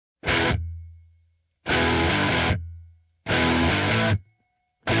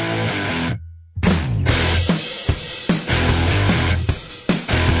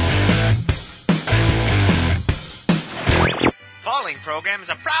program is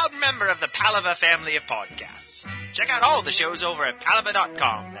a proud member of the Palava family of podcasts. Check out all the shows over at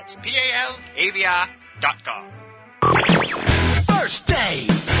palava.com. That's PALAVI.com. First date,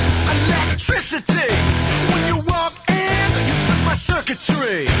 electricity. When you walk in, you flip my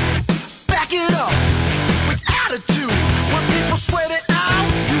circuitry. Back it up with attitude. When people sweat it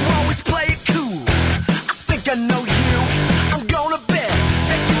out, you always play it cool. I think I know you. I'm gonna bet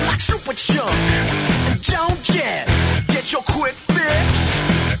that you like super chunk and Joan Jett. Get your quick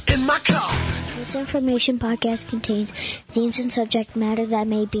fix in my car. This information podcast contains themes and subject matter that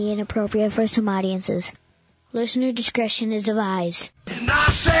may be inappropriate for some audiences. Listener discretion is advised. And I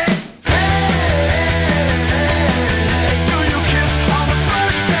say, hey, do you kiss on the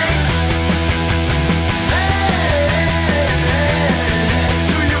first date? Hey,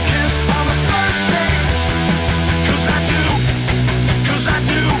 do you kiss on the first date? 'Cause I do, 'cause I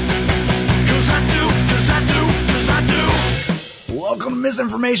do, 'cause I do, 'cause I do, 'cause I do. Welcome to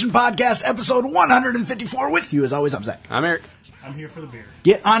Misinformation Podcast, episode 154. With you, as always, I'm Zach. I'm Eric. I'm here for the beer.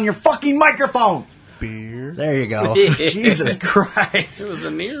 Get on your fucking microphone! Beer. There you go. Jesus Christ. It was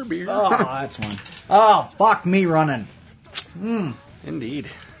a near beer. Oh, that's one. Oh, fuck me running. Indeed.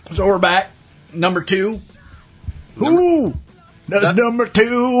 So we're back. Number 2. Who does number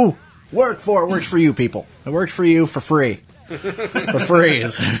 2 work for? It works for you, people. It works for you for free. For free.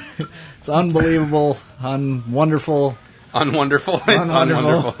 It's unbelievable, wonderful. Unwonderful. It's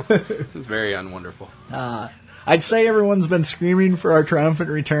Unwonderful. unwonderful. It's very unwonderful. I'd say everyone's been screaming for our triumphant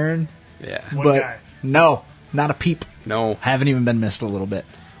return, Yeah. One but guy. no, not a peep. No. Haven't even been missed a little bit.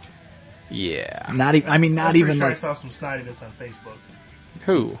 Yeah. Not even. I mean, I not was even. pretty sure I Like, saw some snidiness on Facebook.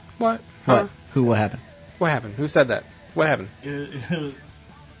 Who? What? what? Huh? Who? What happened? What happened? Who said that? What happened?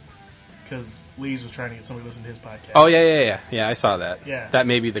 Because Lee's was trying to get somebody to listen to his podcast. Oh, yeah. Yeah, I saw that. Yeah. That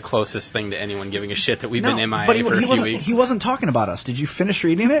may be the closest thing to anyone giving a shit that we've been MIA but for a few wasn't. weeks. He wasn't talking about us. Did you finish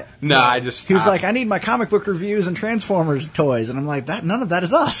reading it? No, I just He was stopped. like, "I need my comic book reviews and Transformers toys," and I'm like, "That none of that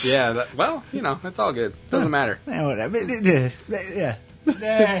is us." Yeah, well, it's all good. Doesn't matter. Yeah, whatever.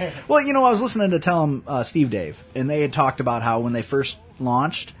 Yeah. Well, I was listening to Tell 'em Steve Dave, and they had talked about how when they first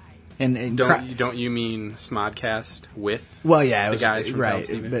launched, and Don't you mean Smodcast with? well, yeah, it the was, guys from right,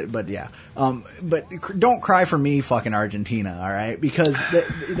 Tell 'em Steve? but yeah, but don't cry for me, fucking Argentina, all right? Because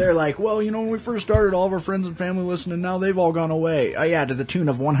they're like, well, when we first started, all of our friends and family listened, and now they've all gone away. Oh yeah, to the tune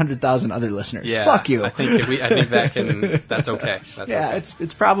of 100,000 other listeners. Yeah. Fuck you. I think that can. That's okay. That's Yeah, okay.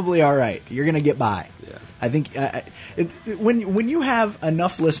 it's probably all right. You're gonna get by. Yeah. I think when you have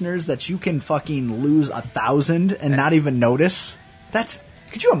enough listeners that you can fucking lose 1,000 and not even notice,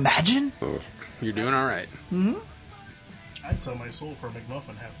 could you imagine? You're doing all right. I'd sell my soul for a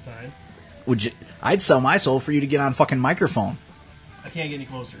McMuffin half the time. Would you? I'd sell my soul for you to get on fucking microphone. I can't get any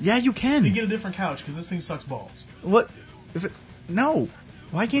closer. Yeah, you You can. get a different couch because this thing sucks balls. What? No.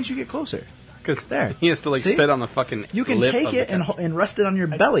 Why can't you get closer? Because There. he has to See? sit on the fucking. You can lip take of it the couch. and rest it on your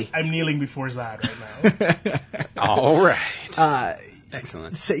belly. I'm kneeling before Zod right now. All right.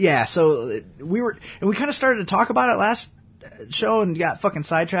 Excellent. So we kind of started to talk about it last show and got fucking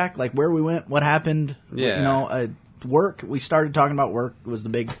sidetracked, like where we went, what happened. Yeah. Work. We started talking about work was the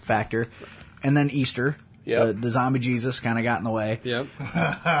big factor, and then Easter. Yep. The zombie Jesus kind of got in the way. Yep.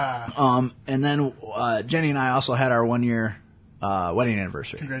 And then Jenny and I also had our 1 year wedding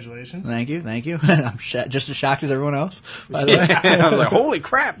anniversary. Congratulations. Thank you. I'm just as shocked as everyone else, by the way. I was like, holy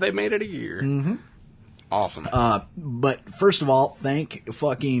crap, they made it a year. Mm-hmm. Awesome. But first of all, thank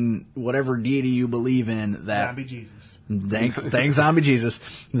fucking whatever deity you believe in that. Zombie Jesus. Thanks Zombie Jesus.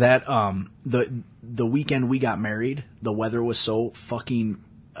 That the weekend we got married, the weather was so fucking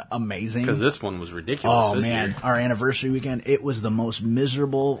amazing. Because this one was ridiculous this year. Our anniversary weekend, it was the most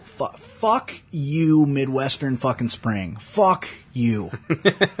miserable. Fuck you, Midwestern fucking spring. Fuck you.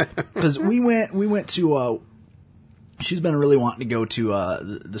 Because we went to. She's been really wanting to go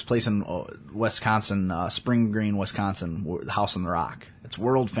to this place in Wisconsin, Spring Green, Wisconsin, House on the Rock. It's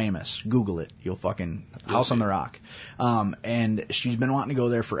world famous. Google it. You'll House on the Rock. And she's been wanting to go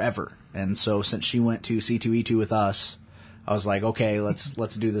there forever. And so since she went to C2E2 with us, I was like, okay, let's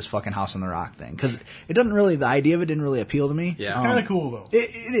do this fucking House on the Rock thing. Because the idea of it didn't really appeal to me. Yeah. It's kind of cool, though. It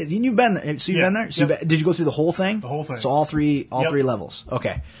is. And you've been there. So you've been there? So Yep. did you go through the whole thing? The whole thing. So all three Yep. levels.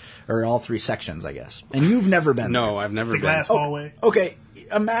 Okay. Or all 3 sections, I guess. And you've never been there. No, I've never The been. glass hallway. Okay,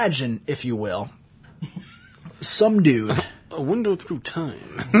 imagine, if you will, some dude, A window through time.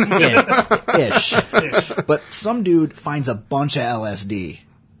 ish, Ish. but some dude finds a bunch of LSD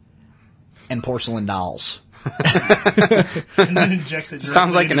and porcelain dolls. And then injects it.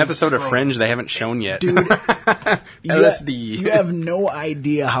 Sounds like an directly into his episode of throat. Fringe they haven't shown yet. Dude, LSD. You have no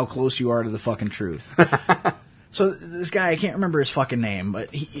idea how close you are to the fucking truth. So this guy, I can't remember his fucking name, but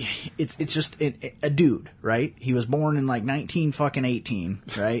it's just a dude, right? He was born in like 1918,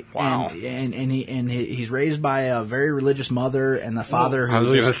 right? Wow. And he's raised by a very religious mother, and the father. I was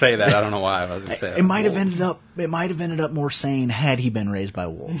going to say that. I don't know why I was going to say that. It might have ended up more sane had he been raised by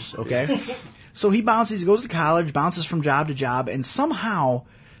wolves. Okay. So he bounces. He goes to college, bounces from job to job, and somehow,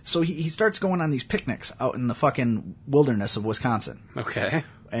 so he starts going on these picnics out in the fucking wilderness of Wisconsin, Okay.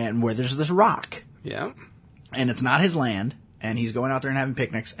 and where there's this rock. Yeah. And it's not his land, and he's going out there and having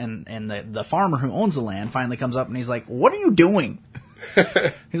picnics, and the farmer who owns the land finally comes up and he's like, "What are you doing?"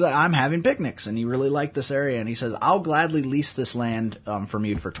 He's like, "I'm having picnics," and he really liked this area, and he says, "I'll gladly lease this land from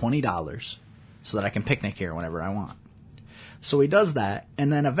you for $20 so that I can picnic here whenever I want." So he does that,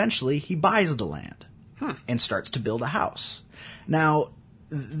 and then eventually he buys the land and starts to build a house. Now,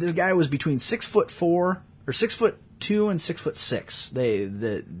 this guy was between 6'4" or 6'2" and 6'6". They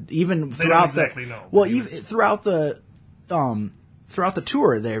don't throughout exactly know. Well, even throughout the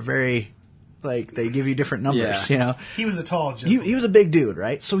tour, they're very like they give you different numbers. Yeah. You know, He was a tall gentleman. he was a big dude,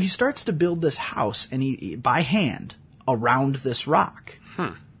 right? So he starts to build this house, and he by hand around this rock.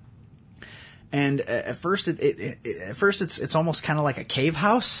 And at first, it's almost kind of like a cave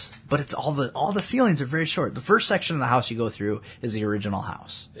house, but it's all the ceilings are very short. The first section of the house you go through is the original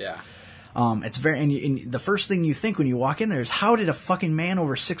house. Yeah. It's very, and the first thing you think when you walk in there is, how did a fucking man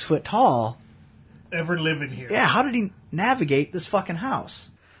over 6 foot tall, ever live in here? yeah, how did he navigate this fucking house?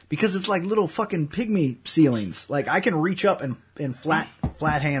 Because it's like little fucking pygmy ceilings. Like, I can reach up and flat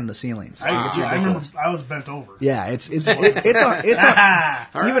hand the ceilings. Like, it's I remember ridiculous. I was bent over. Yeah, it's even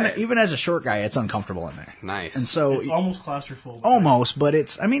as a short guy, it's uncomfortable in there. Nice. And so It's almost claustrophobic. almost,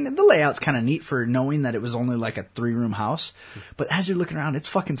 but I mean, the layout's kind of neat for knowing that it was only like a 3-room house. But as you're looking around, it's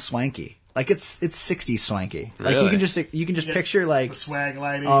fucking swanky. Like, it's 60s swanky. Like, Really? you can just picture like, the swag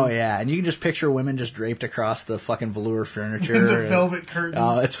lighting. oh yeah, and you can just picture women just draped across the fucking velour furniture. The and- velvet curtains.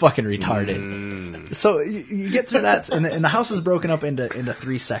 Oh, it's fucking retarded. So you get through that, and the house is broken up into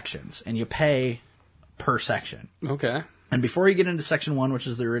 3 sections, and you pay per section. Okay. And before you get into section 1, which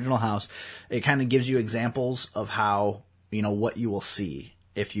is the original house, it kind of gives you examples of how, what you will see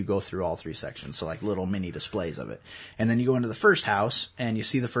if you go through all 3 sections. So like little mini displays of it. And then you go into the first house, and you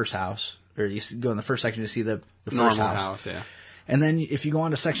see the first house, or go in the first section to see the first Normal house. yeah. And then if you go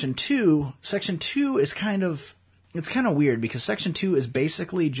on to section 2 is it's kind of weird, because section 2 is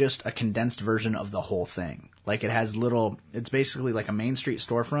basically just a condensed version of the whole thing. Like, it's basically like a Main Street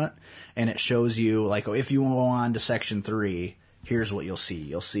storefront, and it shows you, like, if you go on to section 3, here's what you'll see.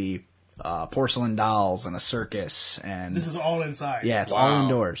 You'll see porcelain dolls and a circus, and This is all inside. yeah, it's Wow. all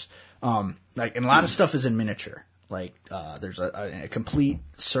indoors. And a lot of stuff is in miniature. Like, there's a complete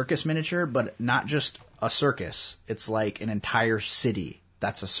circus miniature, but not just a circus. It's like an entire city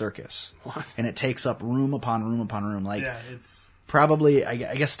that's a circus. What? And it takes up room upon room upon room. Like, Yeah, it's probably, I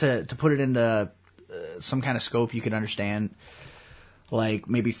guess to put it into some kind of scope you could understand, like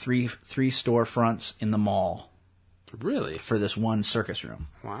maybe three storefronts in the mall Really? for this one circus room.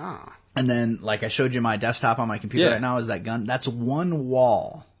 Wow. And then, like I showed you my desktop on my computer Yeah. right now is that gun. That's one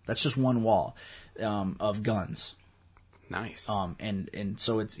wall. That's just one wall of guns. Nice. And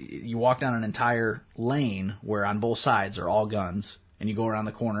so you walk down an entire lane where on both sides are all guns, and you go around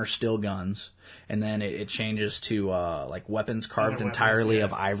the corner, still guns, and then it changes to like weapons carved Other weapons, entirely yeah.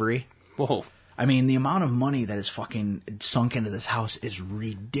 of ivory. Whoa. I mean, the amount of money that is fucking sunk into this house is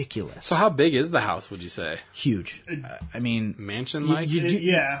ridiculous. So how big is the house, would you say? Huge. I mean, Mansion-like?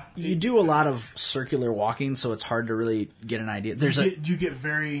 you do a lot of circular walking, so it's hard to really get an idea. you get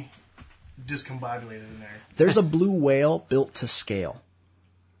very discombobulated in there. There's a blue whale built to scale.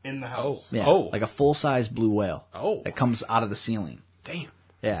 In the house. Yeah, Oh. like a full-size blue whale. Oh. That comes out of the ceiling. Damn.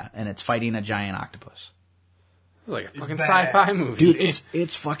 Yeah, and it's fighting a giant octopus. It's like a fucking badass. sci-fi movie. Dude,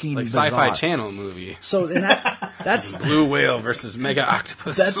 it's fucking like bizarre. Sci-Fi Channel movie. So and that's Blue whale versus mega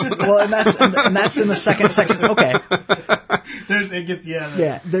octopus. that's in the second section. Okay, There's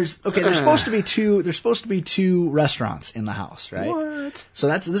supposed to be two restaurants in the house, right? What? So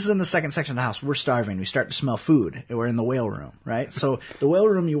this is in the second section of the house. We're starving. We start to smell food. We're in the whale room, right? So the whale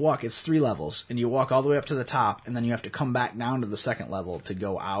room, it's 3 levels, and you walk all the way up to the top, and then you have to come back down to the second level to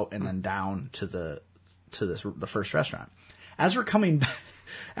go out, and then down to the first restaurant. As we're coming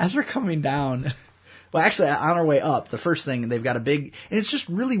down, well, actually, on our way up, the first thing, they've got a big, and it's just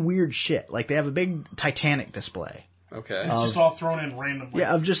really weird shit. Like, they have a big Titanic display Okay. It's just all thrown in randomly.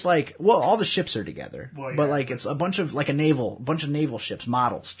 Yeah, of just like, well, all the ships are together, Well, yeah. but like it's a bunch of like a bunch of naval ships,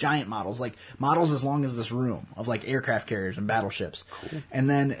 models, giant models, like models as long as this room of like aircraft carriers and battleships. Cool. And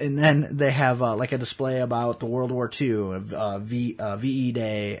then they have like a display about the World War II, VE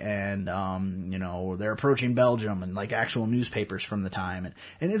Day, and they're approaching Belgium and like actual newspapers from the time,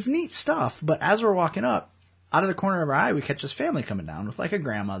 and it's neat stuff. But as we're walking up, out of the corner of our eye, we catch this family coming down with like a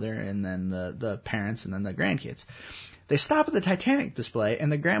grandmother and then the parents and then the grandkids. They stop at the Titanic display,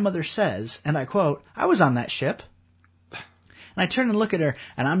 and the grandmother says, and I quote, "I was on that ship." And I turn and look at her,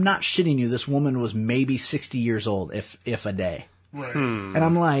 and I'm not shitting you, this woman was maybe 60 years old, if a day. Right. And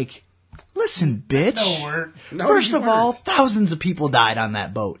I'm like, listen, bitch. No word. First of all, thousands of people died on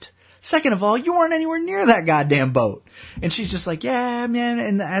that boat. Second of all, you weren't anywhere near that goddamn boat. And she's just like, yeah, man.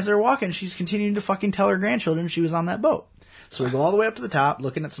 And as they're walking, she's continuing to fucking tell her grandchildren she was on that boat. So we go all the way up to the top,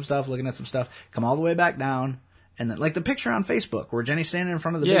 looking at some stuff, come all the way back down. And then, like the picture on Facebook where Jenny's standing in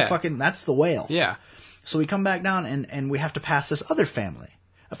front of the big fucking, that's the whale. Yeah. So we come back down and we have to pass this other family.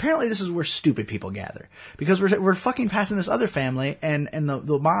 Apparently this is where stupid people gather. Because we're fucking passing this other family and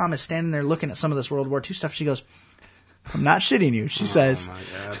the mom is standing there looking at some of this World War II stuff. She goes, I'm not shitting you. She says, "Oh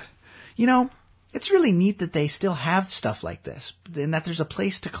my God. You know, it's really neat that they still have stuff like this and that there's a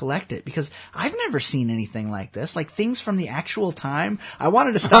place to collect it because I've never seen anything like this, like things from the actual time. I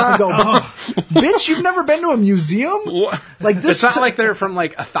wanted to stop and go, bitch, you've never been to a museum? What? Like this? It's not like they're from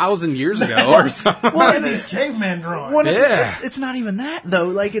like 1,000 years ago or something. Well, and these caveman drawings. Well, Yeah. it's not even that though.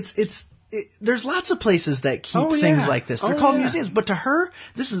 Like there's lots of places that keep Oh, things yeah. like this. They're Oh, called yeah. museums, but to her,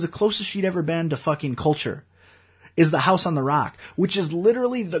 this is the closest she'd ever been to fucking culture. Is the House on the Rock, which is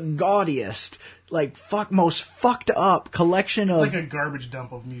literally the gaudiest, like most fucked up collection It's of. like a garbage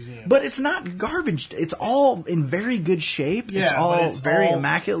dump of museums. But it's not garbage. It's all in very good shape. Yeah, it's all but it's very all-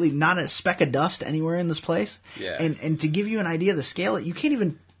 immaculately, not a speck of dust anywhere in this place. Yeah. And to give you an idea of the scale, you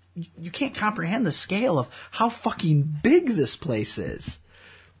can't comprehend the scale of how fucking big this place is.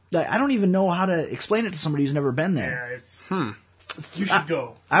 Like, I don't even know how to explain it to somebody who's never been there. yeah, it's. You should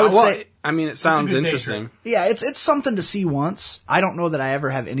go. I would Well, say, I mean, it sounds good day interesting. trip. yeah, it's something to see once. I don't know that I ever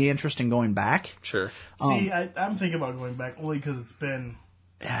have any interest in going back. Sure. See, I'm thinking about going back only because it's been.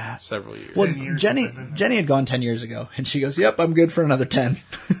 Several years. Well, 10 years since I've been there. Jenny had gone 10 years ago, and she goes, "Yep, I'm good for another 10."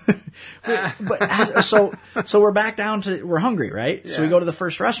 So we're back down to we're hungry, right? So we Yeah. go to the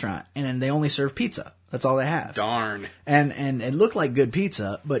first restaurant, and they only serve pizza. That's all they have. Darn. And it looked like good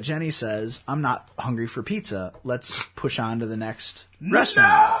pizza, but Jenny says, "I'm not hungry for pizza. Let's push on to the next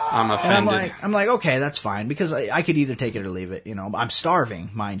restaurant." I'm And offended. I'm like, okay, that's fine because I could either take it or leave it. You know, I'm starving,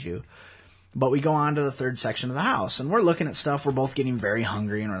 mind you. But we go on to the third section of the house, and we're looking at stuff. We're both getting very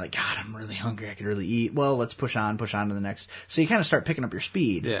hungry, and we're like, God, I'm really hungry. I could really eat. Well, let's push on to the next. So you kind of start picking up your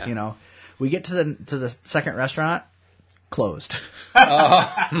speed. Yeah. You know, we get to the second restaurant, closed.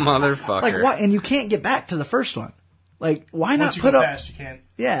 Motherfucker. Like what? And you can't get back to the first one. Like, why not Once you put go up? past, you can't.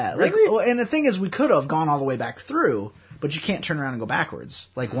 Yeah, like, well, and the thing is, we could have gone all the way back through, but you can't turn around and go backwards.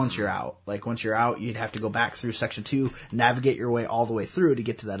 Like once you're out, you'd have to go back through section 2, navigate your way all the way through to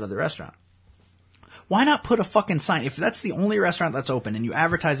get to that other restaurant. Why not put a fucking sign? If that's the only restaurant that's open and you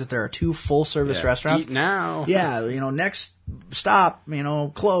advertise that there are 2 full service Yeah. restaurants, Eat now. yeah, next stop,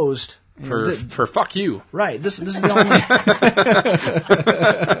 closed. For fuck you. Right. This is the only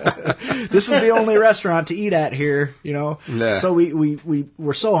this is the only restaurant to eat at here, Yeah. So we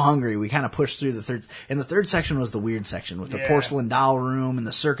were so hungry we kind of pushed through the third, and the third section was the weird section with the Yeah. porcelain doll room and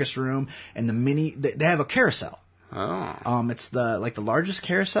the circus room and the they have a carousel. Oh. It's the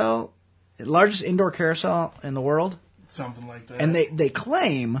largest indoor carousel in the world, Something like that. and they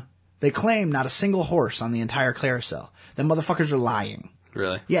claim not a single horse on the entire carousel. Them motherfuckers are lying.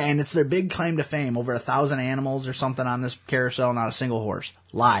 Really? Yeah, and it's their big claim to fame. Over 1,000 animals or something on this carousel, not a single horse.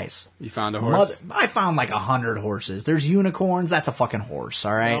 Lies. You found a horse? I found like 100 horses. There's unicorns. That's a fucking horse,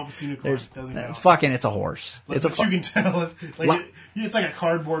 all right? Nope, it's unicorn. Doesn't count. It's a horse. But It's a you can tell it's like a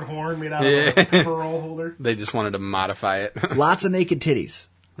cardboard horn made out of a pearl holder. They just wanted to modify it. lots of naked titties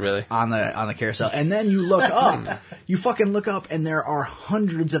Really? on the carousel. And then you look up. You fucking look up, and there are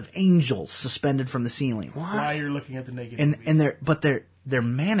hundreds of angels suspended from the ceiling. While you're looking at the naked And movies. they're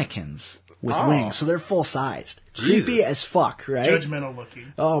mannequins with Oh. wings, so they're full sized. Jesus. Creepy as fuck, right? Judgmental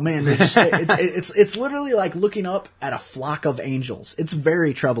looking. Oh man, they're just, it's literally like looking up at a flock of angels. It's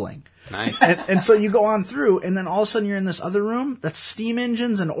very troubling. Nice. And so you go on through, and then all of a sudden you're in this other room that's steam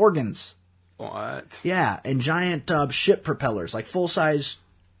engines and organs. What? Yeah, and giant ship propellers, like full size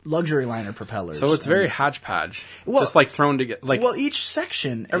luxury liner propellers. So it's very hodgepodge. Well- Just like thrown together. Like well, each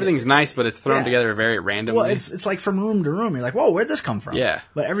section everything's nice, but it's thrown Yeah. together very randomly. Well, it's like from room to room. You're like, whoa, where'd this come from? Yeah.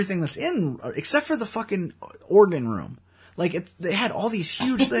 But everything that's in, except for the fucking organ room. Like, they had all these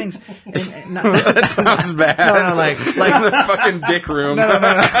huge things. And not, that sounds bad. no, like the fucking dick room. no.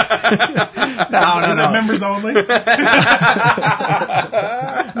 Is it members only? No,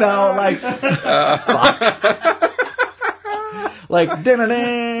 like, fuck. Like,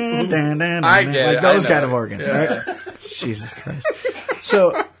 dun-dun-dun, I get like it, those I know. kind of organs, right? Jesus Christ.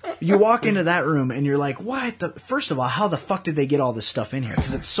 So, you walk into that room and you're like, what the, first of all, how the fuck did they get all this stuff in here?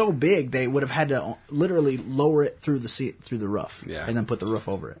 Because it's so big, they would have had to literally lower it through the roof. Yeah. And then put the roof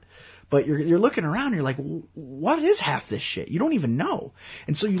over it. But you're looking around, you're like, what is half this shit? You don't even know.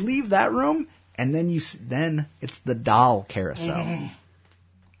 And so you leave that room, and then then it's the doll carousel.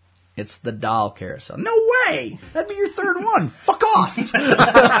 It's the doll carousel. No way! That'd be your third one. Fuck off!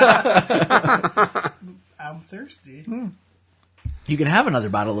 I'm thirsty. You can have another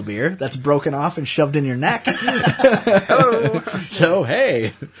bottle of beer that's broken off and shoved in your neck. So,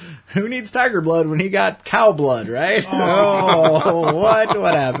 hey, who needs tiger blood when he got cow blood, right? Oh,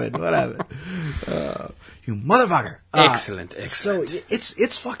 what happened? What happened? You motherfucker. Excellent. So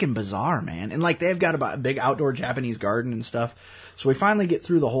it's fucking bizarre, man. And like they've got a big outdoor Japanese garden and stuff. So we finally get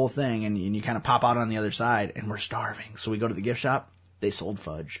through the whole thing and you kind of pop out on the other side and we're starving. So we go to the gift shop. They sold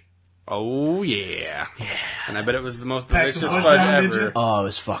fudge. Oh, yeah. And I bet it was the most Pack some delicious fudge fudge down, did ever. you? Oh, it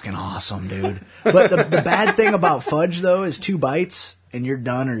was fucking awesome, dude. But the bad thing about fudge though is 2 bites and you're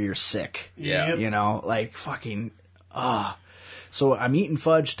done or you're sick. Yeah. You know, like fucking, So I'm eating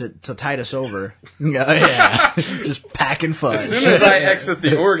fudge to tide us over. Yeah. Just packing fudge. As soon as I exit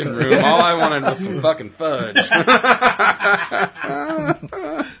the organ room, all I wanted was some fucking fudge.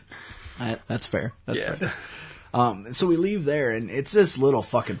 That's fair. That's Yeah. fair. So we leave there, and it's this little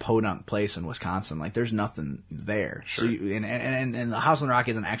fucking podunk place in Wisconsin. Like, there's nothing there. Sure. So and the House on the Rock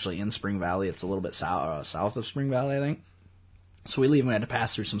isn't actually in Spring Valley. It's a little bit south of Spring Valley, I think. So we leave, and we had to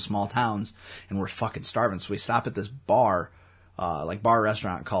pass through some small towns, and we're fucking starving. So we stop at this bar, bar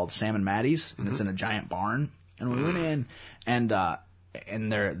restaurant called Sam and Maddie's, and it's in a giant barn. And we went in, and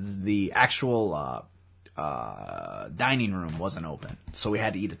the actual dining room wasn't open, so we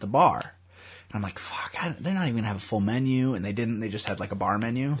had to eat at the bar. And I'm like, fuck, they're not even going to have a full menu, and they didn't. They just had like a bar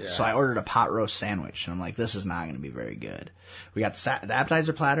menu. Yeah. So I ordered a pot roast sandwich, and I'm like, this is not going to be very good. We got the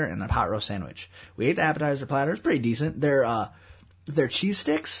appetizer platter and the pot roast sandwich. We ate the appetizer platter. It's pretty decent. Their cheese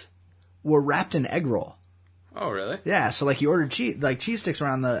sticks were wrapped in egg roll. Oh, really? Yeah, so like you ordered cheese sticks were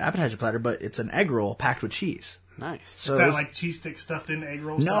on the appetizer platter, but it's an egg roll packed with cheese. Nice. So Is that like cheese stick stuffed in egg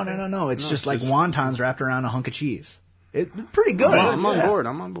rolls? No. It's just like wontons wrapped around a hunk of cheese. It's pretty good. I'm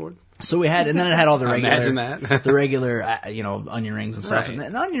on board. So we had, and then it had all the regular, Imagine that. the regular, onion rings and stuff. Right.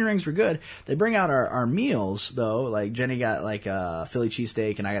 And the onion rings were good. They bring out our meals though. Like Jenny got like a Philly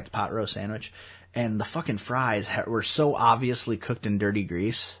cheesesteak, and I got the pot roast sandwich. And the fucking fries were so obviously cooked in dirty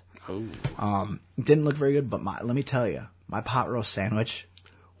grease. Oh. It didn't look very good, but let me tell you, my pot roast sandwich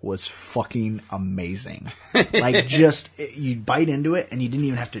was fucking amazing. Like, just, you bite into it and you didn't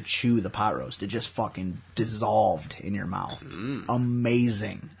even have to chew the pot roast. It just fucking dissolved in your mouth.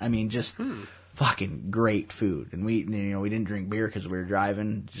 Amazing. I mean, just fucking great food. And we didn't drink beer because we were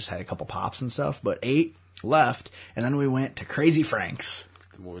driving, just had a couple pops and stuff, but ate, left, and then we went to Crazy Frank's.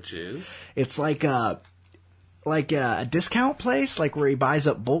 Which is? It's like a discount place, like where he buys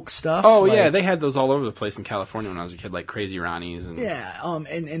up bulk stuff. Oh, like, yeah, they had those all over the place in California when I was a kid, like Crazy Ronnie's. And yeah,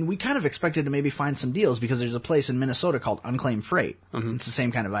 and we kind of expected to maybe find some deals because there's a place in Minnesota called Unclaimed Freight. Mm-hmm. It's the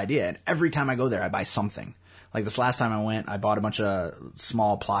same kind of idea, and every time I go there, I buy something. Like this last time I went, I bought a bunch of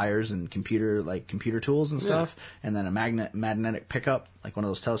small pliers and computer tools and stuff, and then a magnetic pickup, like one of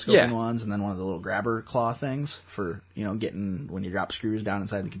those telescoping ones, and then one of the little grabber claw things for, getting when you drop screws down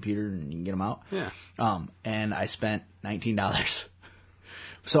inside the computer and you can get them out. Yeah. And I spent $19.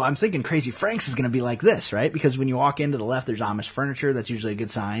 So I'm thinking Crazy Frank's is going to be like this, right? Because when you walk into the left, there's Amish furniture. That's usually a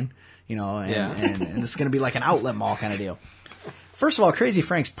good sign, and it's going to be like an outlet mall kind of deal. First of all, Crazy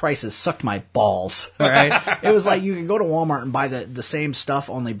Frank's prices sucked my balls, all right? It was like you could go to Walmart and buy the same stuff,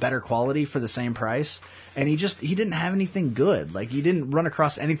 only better quality for the same price. And he didn't have anything good. Like, you didn't run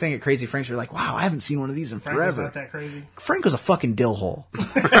across anything at Crazy Frank's. You're like, wow, I haven't seen one of these in forever. Not that crazy. Frank was a fucking dill hole.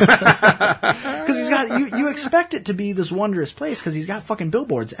 Because he's got, you expect it to be this wondrous place because he's got fucking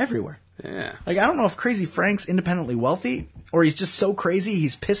billboards everywhere. Yeah. Like, I don't know if Crazy Frank's independently wealthy or he's just so crazy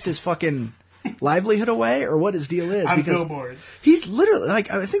he's pissed his fucking livelihood away or what his deal is. Billboards. He's literally, like,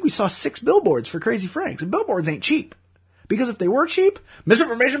 I think we saw 6 billboards for Crazy Frank's. And billboards ain't cheap. Because if they were cheap,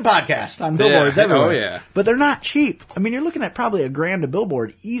 Misinformation Podcast on billboards everywhere. Oh, yeah. But they're not cheap. I mean, you're looking at probably $1,000 a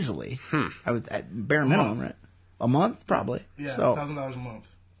billboard easily. I would, at bare minimum, right? A month, probably. Yeah, so, $1,000 a month.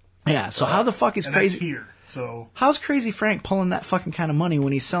 Yeah, so how the fuck is And Crazy... that's here, so... How's Crazy Frank pulling that fucking kind of money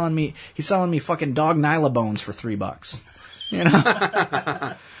when he's selling me fucking dog Nyla bones for $3? You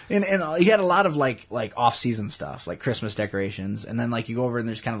know? and he had a lot of like off-season stuff, like Christmas decorations, and then like you go over and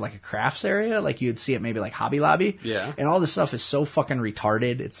there's kind of like a crafts area, like you'd see it maybe like Hobby Lobby. Yeah. And all this stuff is so fucking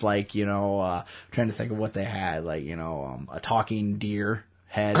retarded. It's like, you know, trying to think of what they had, like, you know, a talking deer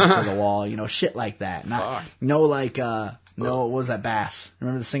head for the wall, you know, shit like that. Not, no, like, no, what was that, Bass?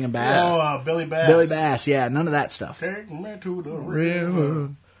 Remember the singing Bass? Oh, Billy Bass. Billy Bass, yeah, none of that stuff. Take me to the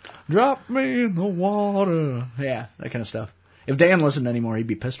river. Drop me in the water. Yeah, that kind of stuff. If Dan listened anymore, he'd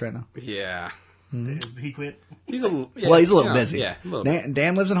be pissed right now. Yeah. He quit. He's a little busy. Yeah, a little bit.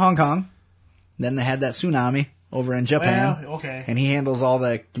 Dan lives in Hong Kong. Then they had that tsunami over in Japan. Well, okay. And he handles all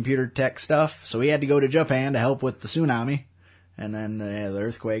the computer tech stuff, so he had to go to Japan to help with the tsunami. And then the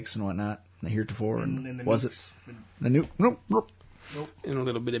earthquakes and whatnot, the heretofore. And the was nukes. it the nuke? Nope. And a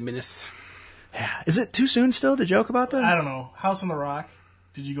little bit of menace. Yeah. Is it too soon still to joke about that? I don't know. House on the Rock.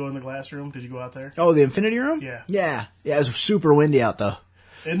 Did you go in the glass room? Did you go out there? Oh, the Infinity Room? Yeah. Yeah. Yeah, it was super windy out, though.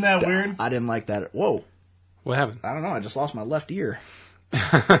 Isn't that weird? I didn't like that. Whoa. What happened? I don't know. I just lost my left ear.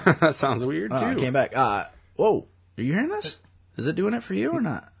 That sounds weird, too. I came back. Whoa. Are you hearing this? Is it doing it for you or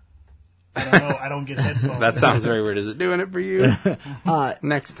not? I don't know. I don't get headphones. That sounds very weird. Is it doing it for you?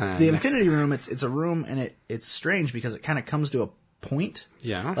 Next time. The Infinity Room, it's a room, and it's strange because it kind of comes to a point.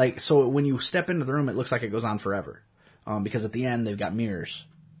 Yeah. Like, so when you step into the room, it looks like it goes on forever. Because at the end, they've got mirrors.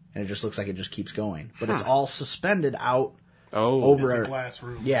 And it just looks like it just keeps going. But it's all suspended out over It's a glass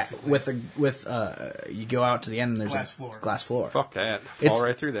room. Yeah, basically. you go out to the end and there's Glass a floor. glass floor. Fuck that. Fall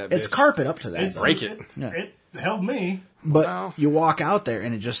right through that bitch. It's carpet up to that. Break it. It held me. But Wow. you walk out there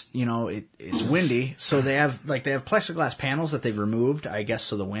and it just, you know, it's windy. So they have plexiglass panels that they've removed, I guess,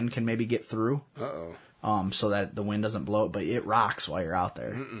 so the wind can maybe get through. So that the wind doesn't blow it, but it rocks while you're out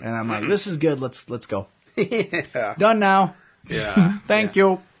there. And I'm like, this is good. Let's go. Yeah. Done now. Yeah. Thank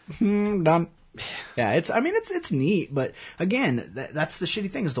you. Done. Yeah, it's neat, but again, that's the shitty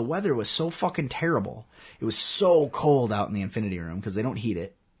thing is the weather was so fucking terrible. It was so cold out in the Infinity Room because they don't heat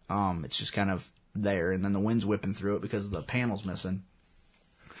it. It's just kind of there, and then the wind's whipping through it because the panel's missing.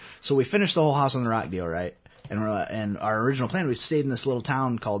 So we finished the whole House on the Rock deal, right? And our original plan, we stayed in this little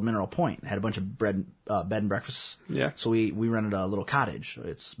town called Mineral Point. It had a bunch of bed and breakfasts. Yeah. So we rented a little cottage.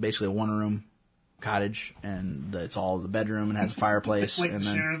 It's basically a one-room cottage, and it's all the bedroom and has a fireplace. Like and the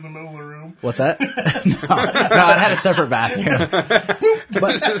then chairs in the middle of the room. what's that? no, it had a separate bathroom.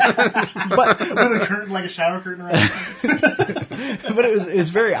 but With a curtain, like a shower curtain around it. but it was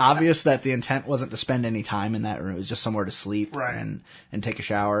very obvious that the intent wasn't to spend any time in that room. It was just somewhere to sleep Right. and take a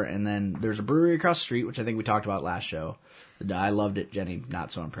shower. And then there's a brewery across the street, which I think we talked about last show. I loved it. Jenny,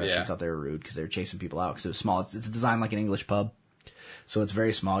 not so impressed. Yeah. She thought they were rude because they were chasing people out because it was small. It's designed like an English pub. So it's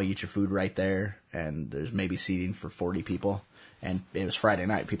very small. You eat your food right there, and there's maybe seating for 40 people. And it was Friday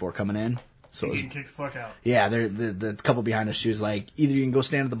night. People were coming in. So it You was, can kick the fuck out. yeah, the couple behind us, she was like, either you can go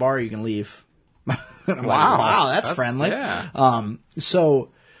stand at the bar or you can leave. I'm like, Wow. wow, that's friendly. Yeah.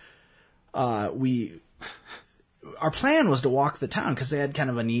 Our plan was to walk the town because they had kind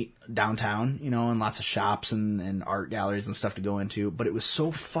of a neat downtown, you know, and lots of shops and art galleries and stuff to go into. But it was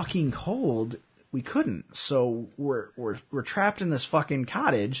so fucking cold, we couldn't. So we're trapped in this fucking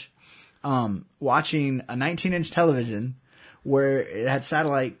cottage, watching a 19-inch television where it had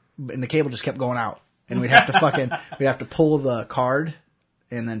satellite and the cable just kept going out, and we'd have to pull the card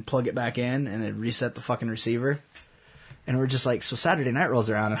and then plug it back in and then reset the fucking receiver. And we're just like, so Saturday night rolls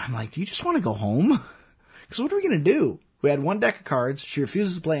around and I'm like, do you just want to go home? Because what are we going to do? We had one deck of cards. She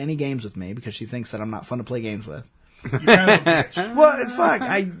refuses to play any games with me because she thinks that I'm not fun to play games with. You're kind of a bitch. Well, fuck,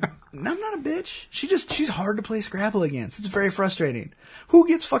 I'm not a bitch. She's hard to play Scrabble against. It's very frustrating. Who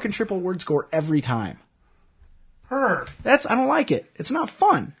gets fucking triple word score every time? Her. I don't like it. It's not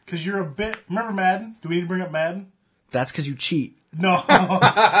fun. Because you're a bit... Remember Madden? Do we need to bring up Madden? That's because you cheat. No.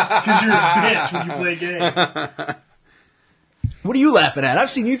 Because you're a bitch when you play games. What are you laughing at? I've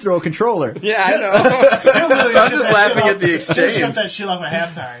seen you throw a controller. Yeah, I know. I'm just laughing at the exchange. Shut that shit off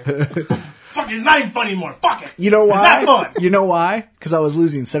at halftime. Fuck, it's not even fun anymore. Fuck it. You know why? It's not fun. You know why? Because I was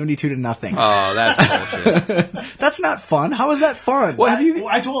losing 72-0. Oh, that's bullshit. That's not fun. How is that fun? What have you... Well,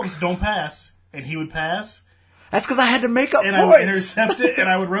 I told him, don't pass. And he would pass. That's because I had to make up and I would points. intercept it, and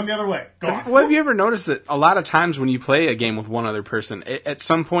I would run the other way. Gone. Well, have you ever noticed that a lot of times when you play a game with one other person, at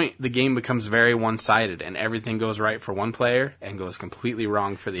some point the game becomes very one-sided, and everything goes right for one player and goes completely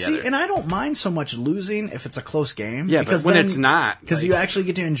wrong for the other. See, and I don't mind so much losing if it's a close game. Yeah, because but when it's not, because you actually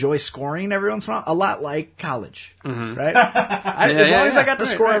get to enjoy scoring every once in a while. A lot like college, Mm-hmm. right? As long as I got to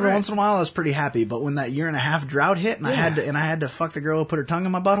score every right. once in a while, I was pretty happy. But when that 1.5-year drought hit, and I had to fuck the girl who put her tongue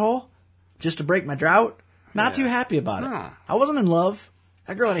in my butthole just to break my drought, not too happy about it. No. I wasn't in love.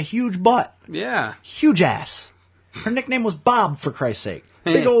 That girl had a huge butt, Yeah. huge ass. Her nickname was Bob, for Christ's sake.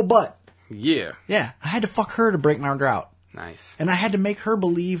 Big old butt. Yeah. Yeah, I had to fuck her to break my drought. Nice. And I had to make her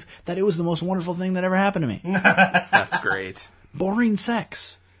believe that it was the most wonderful thing that ever happened to me. That's great. Boring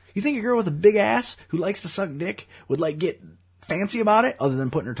sex. You think a girl with a big ass who likes to suck dick would like get fancy about it, other than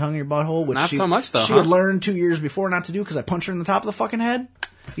putting her tongue in your butthole, which Not so much, though, she huh? would learn 2 years before not to do because I punched her in the top of the fucking head?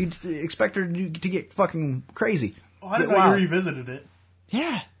 You'd expect her to get fucking crazy. Oh, I didn't Get know wild. you revisited it.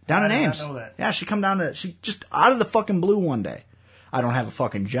 Yeah, down in I did not Ames. know that. Yeah, she come down to, she just out of the fucking blue one day. I don't have a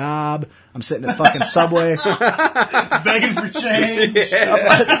fucking job. I'm sitting at fucking Subway. Begging for change.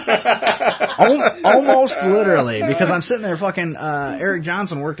 Almost literally, because I'm sitting there fucking, Eric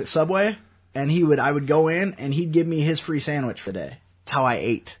Johnson worked at Subway, and I would go in, and he'd give me his free sandwich for the day. That's how I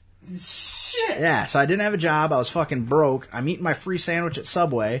ate. Shit. Yeah, so I didn't have a job, I was fucking broke, I'm eating my free sandwich at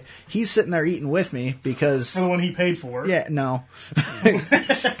Subway, he's sitting there eating with me, because... For the one he paid for. Yeah, no.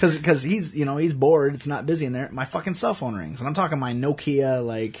 Because he's bored, it's not busy in there, my fucking cell phone rings, and I'm talking my Nokia,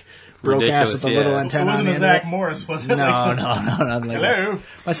 like... Broke ass with Ridiculous, the little yeah. It antenna on wasn't the a end of Zach it. Morris, was it? No, Like, nothing like Hello? that.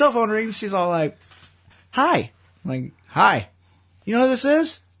 My cell phone rings. She's all like, "Hi." I'm like, "Hi." You know who this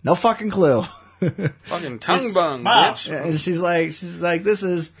is? No fucking clue. Fucking tongue bung, Bob. bitch. And she's like, "This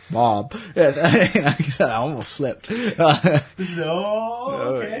is Bob." And I almost slipped. This is,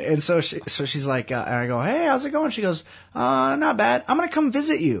 okay. And so she's like, and I go, "Hey, how's it going?" She goes, "Not bad. I'm gonna come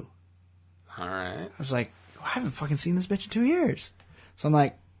visit you." All right. I was like, I haven't fucking seen this bitch in 2 years. So I'm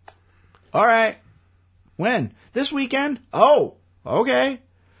like, all right. When? This weekend? Oh, okay.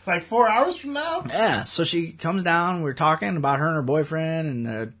 Like 4 hours from now? Yeah, so she comes down, we're talking about her and her boyfriend,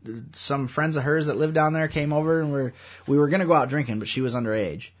 and some friends of hers that live down there came over, and we were going to go out drinking, but she was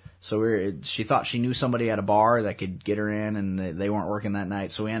underage. So she thought she knew somebody at a bar that could get her in, and they weren't working that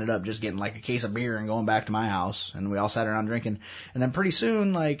night, so we ended up just getting like a case of beer and going back to my house, and we all sat around drinking. And then pretty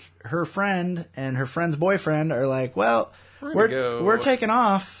soon, like, her friend and her friend's boyfriend are like, well, we're taking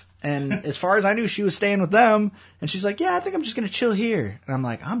off. And as far as I knew, she was staying with them. And she's like, yeah, I think I'm just going to chill here. And I'm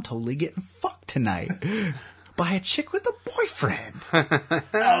like, I'm totally getting fucked tonight by a chick with a boyfriend.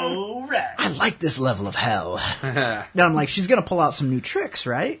 All right. I like this level of hell. Then I'm like, she's going to pull out some new tricks,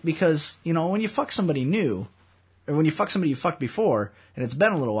 right? Because, you know, when you fuck somebody new, or when you fuck somebody you fucked before, and it's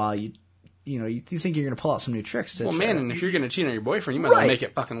been a little while, you think you're going to pull out some new tricks. Well, man, and if you're going to cheat on your boyfriend, you might as well Right. make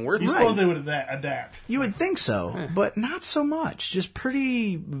it fucking worth You it. suppose they would adapt. You would think so, but not so much. Just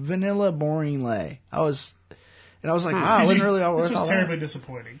pretty vanilla, boring lay. I was like, wow, I wasn't really all worth This was all terribly that.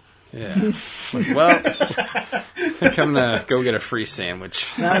 disappointing. Yeah. Like, well, I think I'm going to go get a free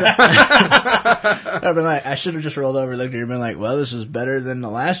sandwich. I'd been like, I should have just rolled over, looked at her, and been like, well, this is better than the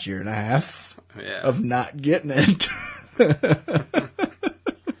last year and a half Yeah. of not getting it.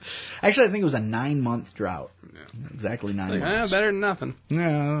 Actually, I think it was a 9-month drought. Exactly 9 Like, months. better than nothing.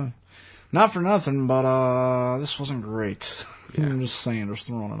 Yeah, not for nothing, but this wasn't great. I'm just saying, just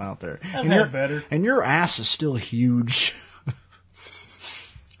throwing it out there. I've had better. And your ass is still huge.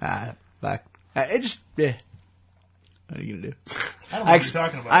 It just, yeah. What are you gonna do? I don't know what you're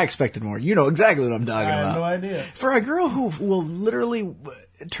talking about. I expected more. You know exactly what I'm talking I about. have no idea. For a girl who will literally,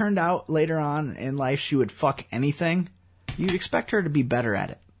 it turned out later on in life she would fuck anything, you'd expect her to be better at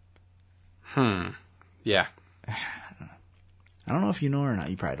it. Yeah. I don't know if you know her or not.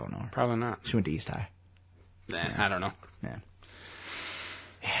 You probably don't know her. Probably not. She went to East High. Nah, I don't know. Yeah.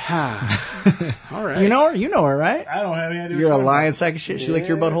 All right. You know her? You know her, right? I don't have any idea. You're what a you're lying sack of shit. She licked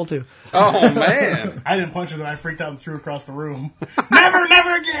your butthole too. Oh, man. I didn't punch her though. I freaked out and threw across the room.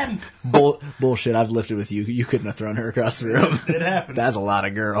 Never again. Bullshit. I've lifted with you. You couldn't have thrown her across the room. It happened. That's a lot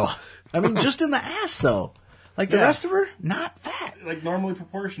of girl. I mean, just in the ass though. Like the Yeah. rest of her, not fat. Like normally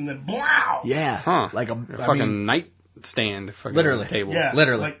proportioned. Then wow. Yeah. Huh. Like a fucking nightstand. Fucking Literally. table. Yeah.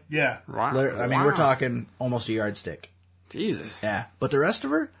 Literally. Like, yeah. Wow. I mean, Wow. we're talking almost a yardstick. Jesus. Yeah. But the rest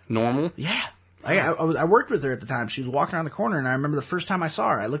of her, Normal? yeah. I worked with her at the time. She was walking around the corner, and I remember the first time I saw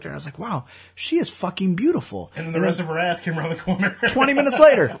her, I looked at her, and I was like, wow, she is fucking beautiful. And then the rest of her ass came around the corner. 20 minutes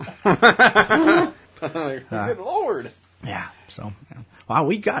later. Good Lord. Yeah. So, yeah. Wow,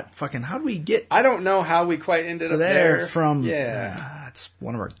 we got fucking, how'd we get I don't know how we quite ended to up there there. from, Yeah. that's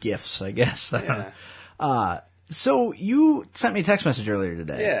one of our gifts, I guess. Yeah. So you sent me a text message earlier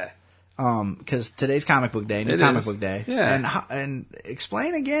today. Yeah. Because today's comic book day, new It comic is. book day. Yeah. And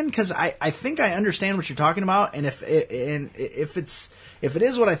explain again, because I think I understand what you're talking about, and if it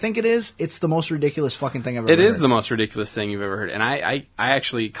is what I think it is, it's the most ridiculous fucking thing I've ever heard. It is the most ridiculous thing you've ever heard. And I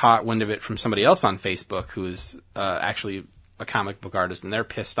actually caught wind of it from somebody else on Facebook who's actually a comic book artist, and they're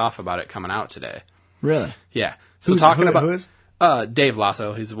pissed off about it coming out today. Really? Yeah. So who is? Dave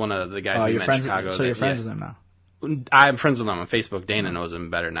Lasso. He's one of the guys we you're met friends. in Chicago. So you're friends with him now. I'm friends with him on Facebook. Dana knows him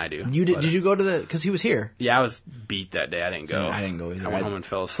better than I do. Did you go to because he was here? Yeah, I was beat that day. I didn't go. I didn't go either. I went home and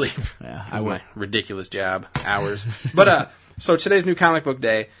fell asleep. Yeah, I my ridiculous job hours. But so today's new comic book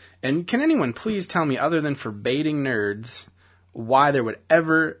day, and can anyone please tell me, other than for baiting nerds, why there would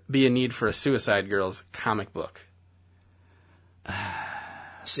ever be a need for a Suicide Girls comic book?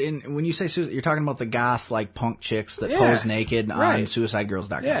 So when you say suicide, you're talking about the goth like punk chicks that Yeah, pose naked on right.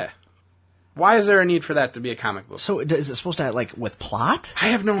 SuicideGirls.com. Yeah. Why is there a need for that to be a comic book? So is it supposed to have, like, with plot? I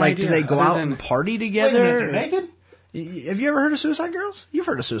have no like, idea. Do they go other out than- and party Wait a together? minute, they're naked? Have you ever heard of Suicide Girls? You've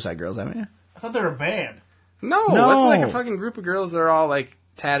heard of Suicide Girls, haven't you? I thought they were a band. No, No. it's like a fucking group of girls that are all like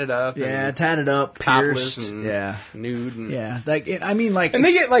tatted up. Yeah, and tatted up, topless pierced. and Yeah, nude. And, yeah. Like, I mean, like, And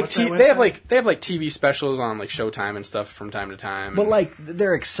they get like What's that they have website? like TV specials on like Showtime and stuff from time to time. but and- like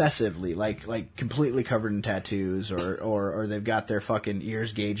they're excessively like completely covered in tattoos, or they've got their fucking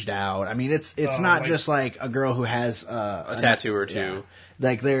ears gauged out. I mean, it's not like- just like a girl who has a tattoo or two. Yeah.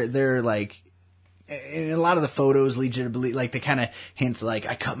 Like they're like, and a lot of the photos lead you to believe, like they kind of hint like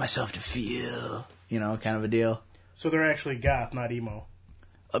I cut myself to feel, kind of a deal. So they're actually goth, not emo.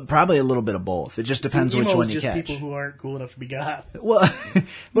 Probably a little bit of both. It just depends which Emo one is you just catch. people who aren't cool enough to be goth. Well,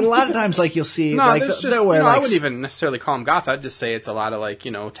 but a lot of times, like you'll see, No, like there's just, they'll wear I like wouldn't even necessarily call them goth. I'd just say it's a lot of like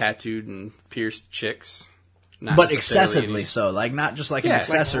tattooed and pierced chicks. Not but necessarily excessively any- so, like not just like Yeah, an like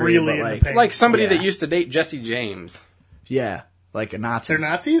accessory, really but in the like pants. like somebody Yeah. that used to date Jesse James. yeah, like a Nazi. They're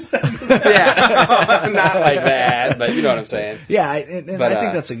Nazis? Yeah, not like that, but you know what I'm saying. Yeah, and But, I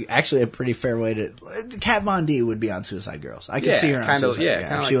think that's actually a pretty fair way to. Kat Von D would be on Suicide Girls. I could Yeah, see her on kinda- Suicide yeah, Girls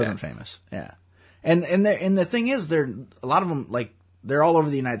kinda if like she wasn't that. famous. Yeah, and the thing is, they're a lot of them like they're all over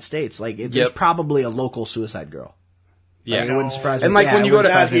the United States. Like there's Yep. probably a local Suicide Girl. Yeah, Like, it wouldn't surprise me. and like Yeah, when it you go to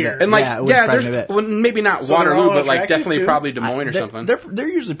wouldn't surprise me a here- bit. and like yeah, it wouldn't surprise there's me a bit. well, maybe not So they're Waterloo, all but like attractive, definitely too? probably Des Moines or something. They're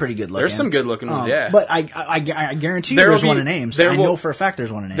usually pretty good looking. There's some good looking ones, yeah. But I guarantee you There will there's be- one of names. there I will- know for a fact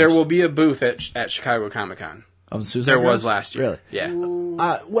there's one of names. There will be a booth at Chicago Comic Con. of the Suicide There Girls? was last year. Really? Yeah.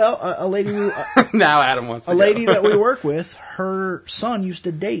 Well, a lady Now Adam wants to a lady go. that we work with, her son used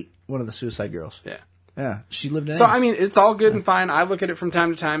to date one of the Suicide Girls. Yeah. Yeah, she lived in. So Ames. I mean, it's all good and fine. I look at it from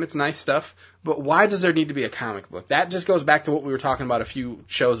time to time. It's nice stuff. But why does there need to be a comic book? That just goes back to what we were talking about a few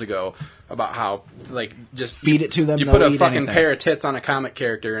shows ago about how like just Feed it to them, You they'll put a eat fucking anything. pair of tits on a comic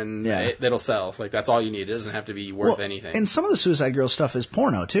character and Yeah. it'll sell. Like that's all you need. It doesn't have to be worth Well, anything. And some of the Suicide Girls stuff is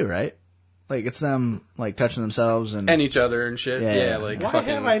porno too, right? Like it's them like touching themselves and each other and shit. Yeah, Yeah, yeah. like Why fucking.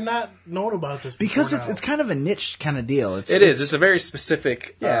 have I not known about this because before it's now? it's kind of a niche kind of deal. It's It's a very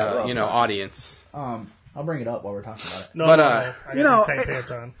specific, Yeah, well, audience. I'll bring it up while we're talking about it. No, but, no, I got you know, these tight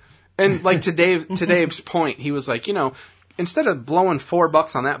pants on. And like to Dave's point, he was like, instead of blowing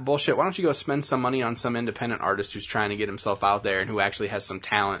 $4 on that bullshit, why don't you go spend some money on some independent artist who's trying to get himself out there and who actually has some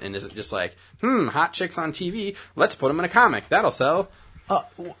talent and isn't just like, hot chicks on TV, let's put them in a comic, that'll sell.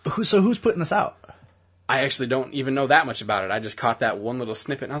 Who's putting this out? I actually don't even know that much about it. I just caught that one little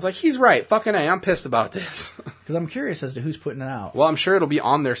snippet and I was like, he's right, fucking A, I'm pissed about this. Because I'm curious as to who's putting it out. Well, I'm sure it'll be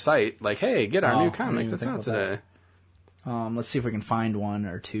on their site, like, hey, get our Oh, I new didn't comic even that's think out about today. Let's see if we can find one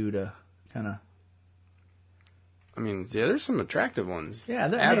or two to kind of. I mean, yeah, there's some attractive ones. Yeah,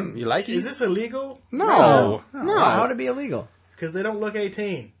 I Adam, mean, you like it? Is this illegal? No. How would it be illegal? Because they don't look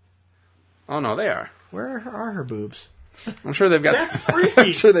 18. Oh no, they are. Where are her boobs? I'm sure they've got. That's freaky.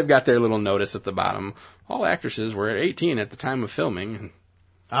 I'm sure they've got their little notice at the bottom. All actresses were 18 at the time of filming.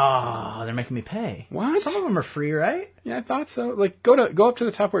 Oh, they're making me pay. What? Some of them are free, right? Yeah, I thought so. Like, go up to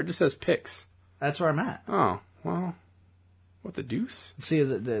the top where it just says pics. That's where I'm at. Oh, well, what the deuce? See,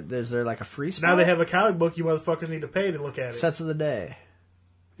 is there like a free spot? Now they have a comic book you motherfuckers need to pay to look at it. Sets of the day.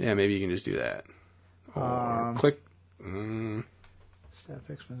 Yeah, maybe you can just do that. Or click. Staff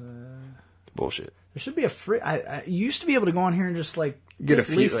expenses. Bullshit. There should be a free. I you used to be able to go on here and just like Get just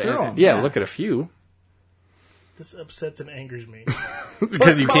a few. leaf through 'em. Yeah, look at a few This upsets and angers me.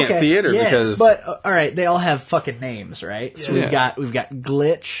 because you can't okay, see it, or yes, because. But all right, they all have fucking names, right? So Yeah. we've got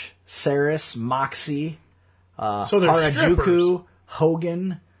Glitch, Saris, Moxie, So they're Harajuku, strippers.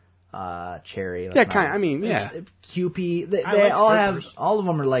 Hogan, Cherry. Yeah, I mean, yeah. QP. They like all strippers. have. All of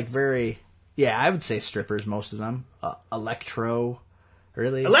them are like very. Yeah, I would say strippers. Most of them. Electro,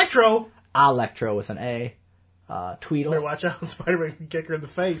 really. Electro! Electro with an A. Better Tweedle. watch out, Spider-Man can kick her in the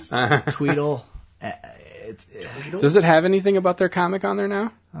face. Tweedle. Does it have anything about their comic on there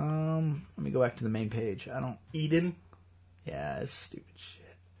now? Let me go back to the main page. I don't. Eden. Yeah, it's stupid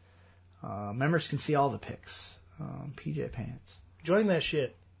shit. Members can see all the pics. PJ Pants. Join that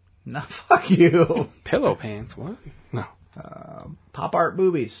shit. No, fuck you. Pillow pants? What? No. Pop art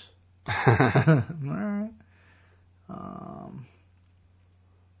boobies. Alright.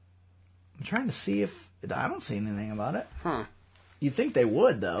 I'm trying to see if... I don't see anything about it. Huh. You'd think they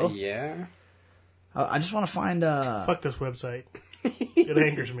would, though. Yeah. I just want to find... Fuck this website. It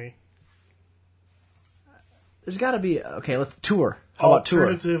angers me. There's got to be... Okay, let's... Tour. How about tour?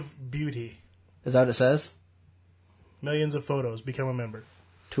 Alternative beauty. Is that what it says? Millions of photos. Become a member.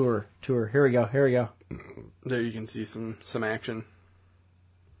 Tour. Here we go. There you can see some action.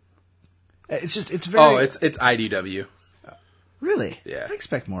 It's just... It's very... Oh, it's IDW. Really? Yeah. I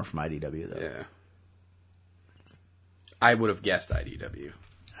expect more from IDW, though. Yeah. I would have guessed IDW.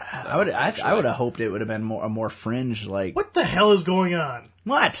 I would have hoped it would have been a more fringe, like... What the hell is going on?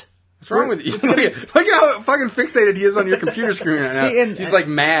 What? What's wrong with you? Look at how fucking fixated he is on your computer screen right now. See, and- He's like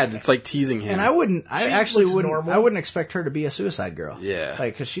mad. It's like teasing him. And I wouldn't... I actually looks wouldn't... normal. I wouldn't expect her to be a suicide girl. Yeah.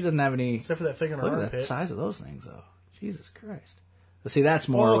 Like, because she doesn't have any... Except for that thing in her Look at the armpit. size of those things, though. Jesus Christ. But see, that's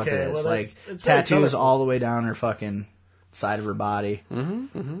more Well, what it okay, is. well, like, it's very tattoos colorful. all the way down her fucking side of her body.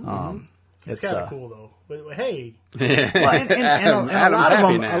 It's kind of cool, though. But, hey, Well, and a Adam's lot of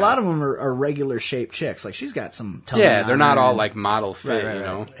happy them, now. a lot of them are regular shaped chicks. Like, she's got some tummy Yeah, on they're not her all and like model fit, Right, you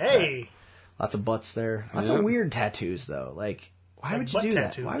know. hey. lots of butts there. Lots Yeah. of weird tattoos, though. Like, why Like would you butt do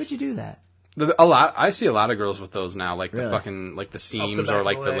tattoos. that? Why would you do that? A lot. I see a lot of girls with those now, like the Really? fucking like the seams back or of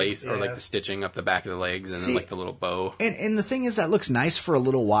like the the legs, lace or like yeah. the stitching up the back of the legs and See- then like the little bow. And the thing is, that looks nice for a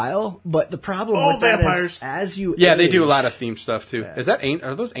little while, but the problem Oh, with that is, vampires. as you Yeah, they do a age- lot of theme stuff too. Is that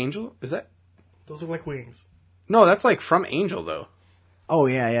are those Angel? Is that Those look like wings. no? That's like from Angel though. Oh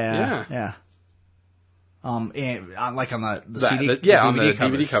yeah. And like on the CD, On the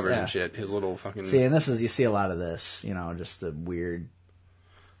DVD covers Yeah. and shit. His little fucking See, and you see a lot of this, just the weird.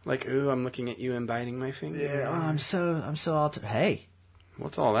 like, ooh, I'm looking at you and biting my finger. Yeah, oh, I'm so hey.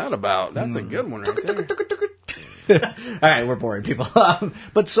 What's all that about? That's a good one right there. All right, we're boring people.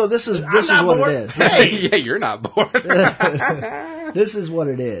 But so this is not what bored. it is. Yeah, you're not bored. This is what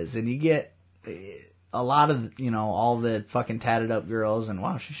it is, and you get a lot of all the fucking tatted up girls, and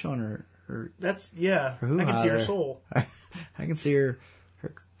wow, she's showing her. That's, yeah. I hoo-ha can see her there. soul. I can see her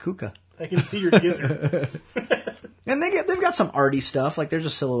kuka. I can see your gizzard. And they've got some arty stuff, like there's a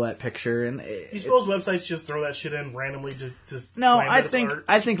silhouette picture, and You suppose websites just throw that shit in randomly just no, claim that it's art?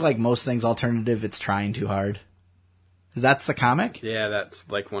 I think like most things alternative, it's trying too hard. 'Cause that's the comic. Yeah, that's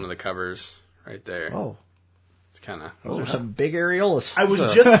like one of the covers right there. Oh, It's kind of those are some big areolas. I was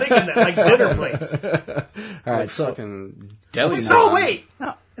just thinking that, like dinner plates. All right, so fucking deli. No, non. wait!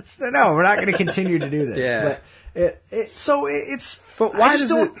 no, we're not going to continue to do this. Yeah. But it's. But why I just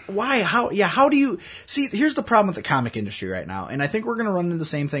does don't. Why? How? Yeah. How do you see? Here's the problem with the comic industry right now, and I think we're going to run into the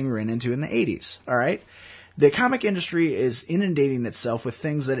same thing we ran into in the '80s. All right. The comic industry is inundating itself with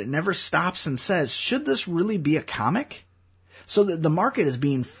things that it never stops and says, "Should this really be a comic?" So the market is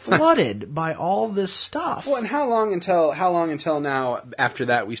being flooded by all this stuff. Well, and how long until now after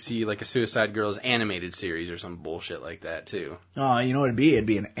that we see like a Suicide Girls animated series or some bullshit like that too? Oh, you know what it'd be? It'd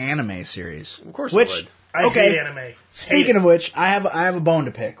be an anime series. Of course it Which, would. I hate anime. Speaking of which, I have a bone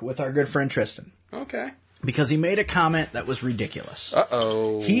to pick with our good friend Tristan. Okay. Because he made a comment that was ridiculous.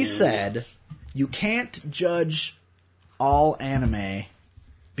 Uh-oh. He said, you can't judge all anime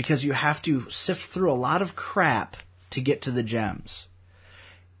because you have to sift through a lot of crap to get to the gems.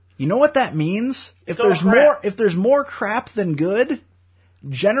 You know what that means? If all there's crap. if there's more crap than good,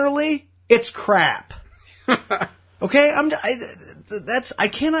 generally it's crap. Okay,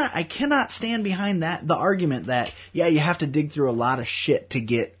 I cannot stand behind the argument that you have to dig through a lot of shit to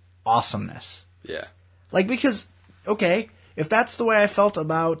get awesomeness. Yeah. Like, because, okay, if that's the way I felt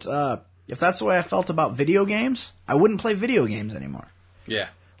about video games, I wouldn't play video games anymore. Yeah.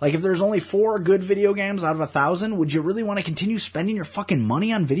 Like, if there's only 4 good video games out of 1,000, would you really want to continue spending your fucking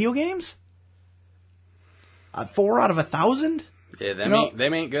money on video games? 4 out of 1,000? Yeah,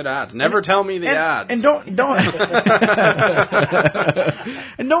 them ain't good odds. Never tell me the odds. And don't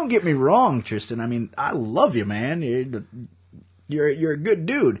and don't get me wrong, Tristan. I mean, I love you, man. You're a good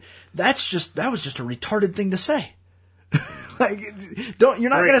dude. That was just a retarded thing to say. Like, you're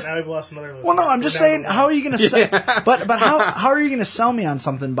not Great, gonna. now we've lost another listener. Well, no, I'm just We're down saying. to one. How are you gonna sell? But how are you gonna sell me on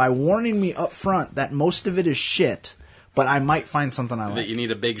something by warning me up front that most of it is shit, but I might find something I that like? you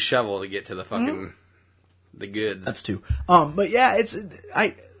need a big shovel to get to the fucking the goods. That's 2. But yeah,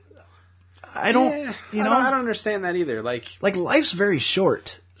 I don't, you know, I don't understand that either. Like life's very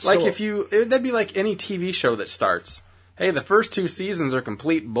short. Like So- that'd be like any TV show that starts. Hey, the first 2 seasons are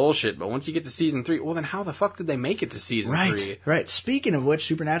complete bullshit, but once you get to season 3, well, then how the fuck did they make it to season 3? Right. Speaking of which,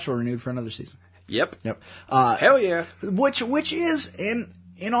 Supernatural renewed for another season. Yep. Hell yeah. Which is,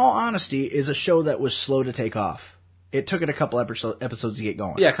 in all honesty, is a show that was slow to take off. It took it a couple episodes to get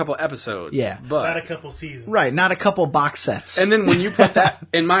going. Yeah, a couple episodes. Yeah. But Not a couple seasons. Right, not a couple box sets. and then when you put that,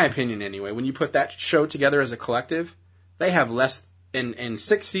 in my opinion anyway, when you put that show together as a collective, they have less, in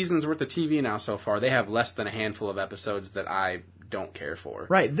 6 seasons worth of TV now so far, they have less than a handful of episodes that I don't care for.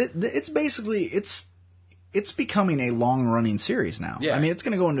 Right. It's basically, it's becoming a long-running series now. Yeah. I mean, it's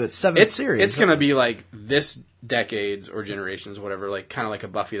going to go into its 7th series. It's going to be like this decade's or generations, whatever, like kind of like a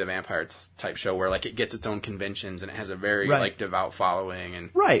Buffy the Vampire type show where like it gets its own conventions and it has a very like devout following and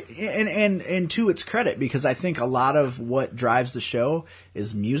Right. And to its credit, because I think a lot of what drives the show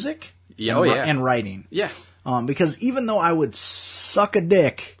is music and writing. Yeah. Because even though I would suck a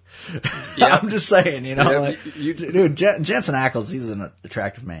dick, Yeah. I'm just saying, you know, Yeah, like, dude, Jensen Ackles, he's an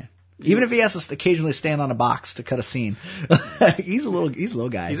attractive man. Even if he has to occasionally stand on a box to cut a scene, he's a little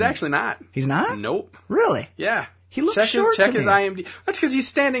guy. He's actually not. He's not? Nope. Really? Yeah. He looks check short Check to his me. IMDb. That's because he's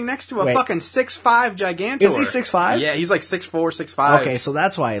standing next to a Wait. fucking 6'5" Gigantor. Is he 6'5"? Yeah, he's like 6'4", 6'5". Okay, so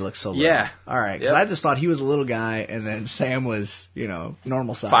that's why he looks so little. Yeah. All right, because Yep. I just thought he was a little guy, and then Sam was,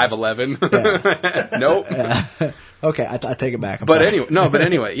 normal size. 5'11". Nope. Okay, I take it back. I'm But sorry.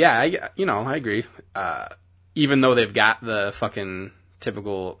 anyway, yeah, I agree. Even though they've got the fucking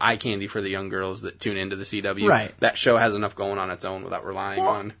typical eye candy for the young girls that tune into the CW, Right. that show has enough going on its own without relying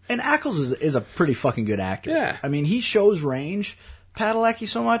on. And Ackles is a pretty fucking good actor. Yeah. I mean, he shows range. Padalecki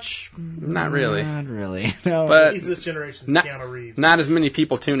so much? Not really. Not really. No. But He's this generation's not, Keanu Reeves. not as many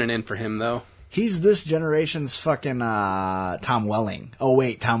people tuning in for him, though. He's this generation's fucking Tom Welling. Oh,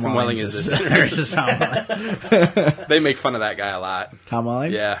 wait, Tom Welling Welling is this generation's Tom Welling. They make fun of that guy a lot. Tom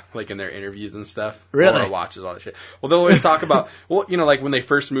Welling? Yeah, like in their interviews and stuff. Really? Laura watches all that shit. Well, they'll always talk about, like when they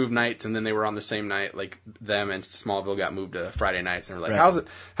first moved nights and then they were on the same night, like them and Smallville got moved to Friday nights and we're like, Right.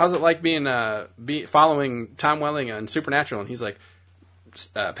 how's it like being, following Tom Welling on Supernatural? And he's like,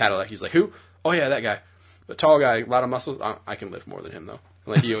 Padalecki, he's like, who? Oh yeah, that guy. The tall guy, a lot of muscles. I can lift more than him though.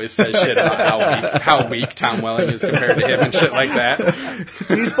 Like he always says shit about how weak Tom Welling is compared to him and shit like that.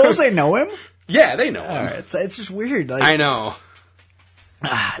 Do you suppose they know him? Yeah, they know him. All right, it's just weird. Like, I know.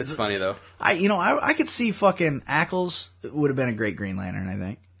 It's funny though. I could see fucking Ackles would have been a great Green Lantern, I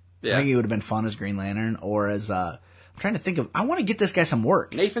think. Yeah. I think he would have been fun as Green Lantern or as, I'm trying to think of, I want to get this guy some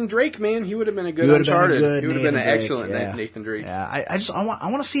work. Nathan Drake, man, he would have been a good He would have been a Uncharted. good He would have Nathan been an Drake, excellent yeah. Nathan Drake. Yeah, I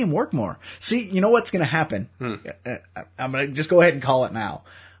want to see him work more. See, you know what's going to happen? I'm going to just go ahead and call it now.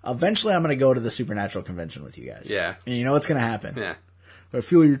 Eventually, I'm going to go to the Supernatural convention with you guys. Yeah. And you know what's going to happen? Yeah. I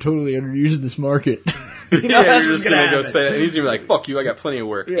feel you're totally underusing this market. Yeah, that's you're what's just gonna go happen. say that. And he's gonna be like, "Fuck you! I got plenty of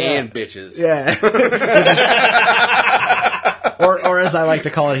work and bitches." Yeah. or as I like to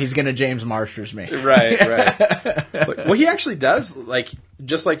call it, he's going to James Marsters me. Right. Well, he actually does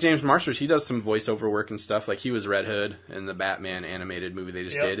just like James Marsters. He does some voiceover work and stuff. Like he was Red Hood in the Batman animated movie they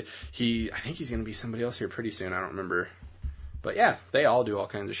just did. I think he's gonna be somebody else here pretty soon. I don't remember. But yeah, they all do all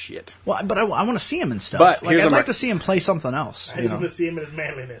kinds of shit. Well, but I want to see him and stuff. But like, here's I'd a like to see him play something else. I just want to see him in his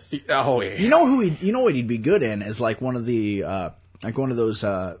manliness. Oh yeah. You know what he'd be good in is like one of the one of those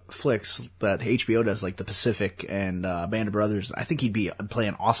flicks that HBO does, like The Pacific and Band of Brothers. I think he'd play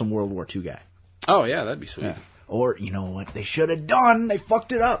an awesome World War II guy. Oh yeah, that'd be sweet. Yeah. Or you know what they should have done? They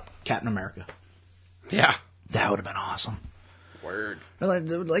fucked it up. Captain America. Yeah. That would have been awesome. Word.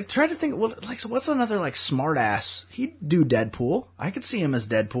 Like try to think. Well, like so what's another like smart ass? He'd do Deadpool. I could see him as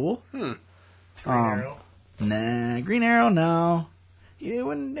Deadpool. Green Arrow. Nah, Green Arrow. No. You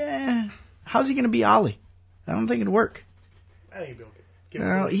wouldn't. How's he gonna be Ollie? I don't think it'd work. I think he'd be okay. Give him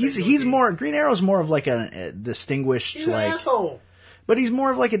No, a he's little more Green Arrow's more of like a distinguished He's an like, asshole. but he's more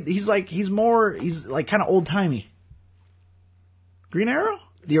of like he's like kind of old timey. Green Arrow,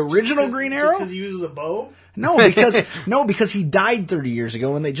 the original Green Arrow. Because he uses a bow. No, because he died 30 years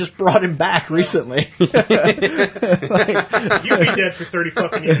ago and they just brought him back recently. You'd be dead for 30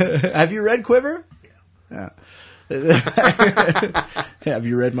 fucking years. Have you read Quiver? Yeah. Have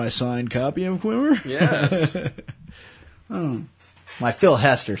you read my signed copy of Quiver? Yes. My Phil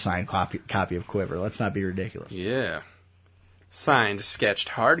Hester signed copy of Quiver. Let's not be ridiculous. Yeah. Signed, sketched,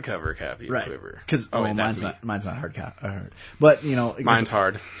 hardcover copy of Quiver. Because wait, mine's not hard copy. But you know, Mine's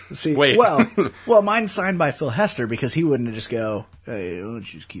hard. See, Wait. well, mine's signed by Phil Hester because he wouldn't just go, "Hey, why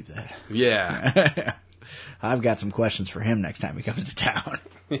don't you just keep that?" Yeah. I've got some questions for him next time he comes to town.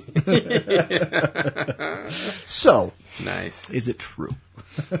 So, Nice. is it true?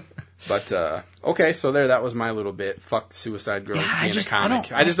 But, okay, so that was my little bit. Fuck Suicide Girls Yeah, being a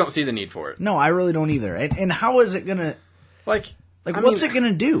comic. I just don't see the need for it. No, I really don't either. And how is it gonna, Like, what's it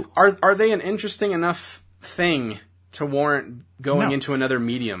gonna do? Are they an interesting enough thing to warrant going No. into another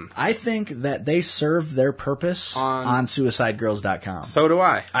medium? I think that they serve their purpose on suicidegirls.com. So do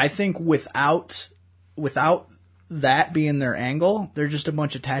I. I think without that being their angle, they're just a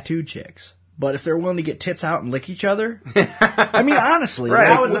bunch of tattooed chicks. But if they're willing to get tits out and lick each other, I mean, honestly, Right.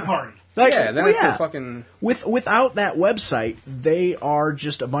 Now it's a party. Then it's a fucking... Without that website, they are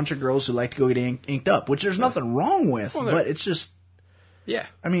just a bunch of girls who like to go get inked up, which there's nothing wrong with, but it's just, Yeah.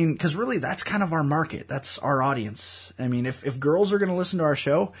 I mean, because really that's kind of our market. That's our audience. I mean, if girls are going to listen to our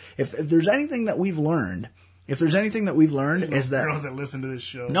show, if there's anything that we've learned, is that... Girls that listen to this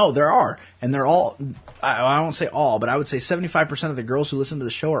show. No, there are. And they're all, I won't say all, but I would say 75% of the girls who listen to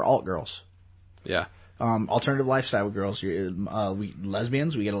the show are alt girls. Yeah. Alternative lifestyle girls.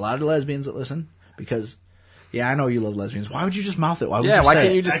 Lesbians, we get a lot of lesbians that listen because, yeah, I know you love lesbians. Why would you just mouth it? Why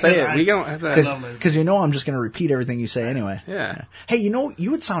can't you just say it? We don't have to... Because you know I'm just going to repeat everything you say anyway. Yeah. Hey, you know,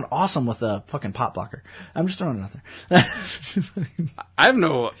 you would sound awesome with a fucking pop blocker. I'm just throwing it out there. I have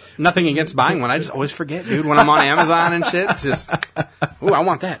nothing against buying one. I just always forget, dude, when I'm on Amazon and shit. It's just, ooh, I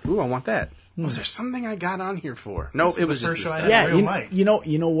want that. Ooh, I want that. Was there something I got on here for? Nope, it was just first this show I stuff. had. Yeah, Real mic.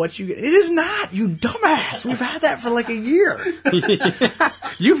 you know what you get. It is not, you dumbass. We've had that for like a year.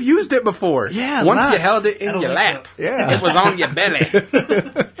 You've used it before. Yeah, Once you lots. held it in That'll your mix lap. up. Yeah. It was on your belly.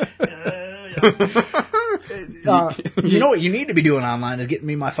 You know what you need to be doing online is getting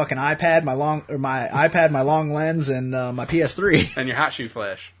me my fucking iPad, my long lens, and my PS3, And your hot shoe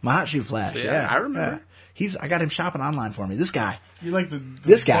flash. my hot shoe flash. Yeah, I remember. I got him shopping online for me. This guy, You're like the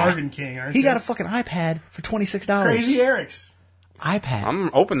this guy, bargain king, aren't he you? got a fucking iPad for $26. Crazy Eric's. iPad. I'm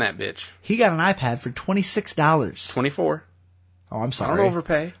open that bitch. He got an iPad for $26. 24. Oh, I'm I sorry. don't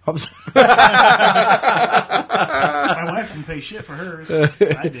overpay. I'm sorry. My wife didn't pay shit for hers.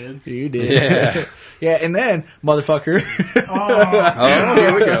 I did. You did. Yeah. Yeah, and then, motherfucker. Oh,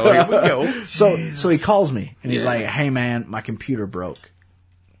 here we go. So he calls me, and he's like, hey, man, my computer broke.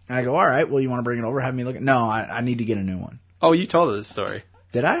 And I go, all right, well, you want to bring it over, have me look at... No, I need to get a new one. Oh, you told us this story.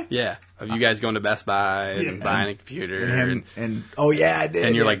 Did I? Yeah. Of you guys going to Best Buy and buying a computer. And oh, yeah, I did.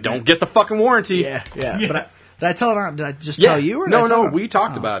 And you're like, don't get the fucking warranty. Yeah. But did I tell it? Did I just tell you? Or did I tell No, her? we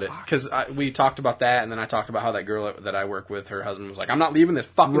talked about it. Because we talked about that, and then I talked about how that girl that I work with, her husband was like, I'm not leaving this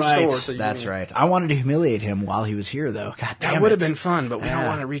fucking Right. store. So That's right. I wanted to humiliate him while he was here, though. God damn it. That would have been fun, but we don't Yeah.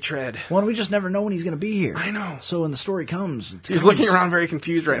 want to retread. Well, we just never know when he's going to be here. I know. So when the story comes... He's looking around very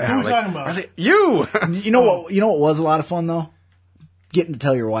confused right now. Who are we talking about? Are they, you! You know what was a lot of fun, though? Getting to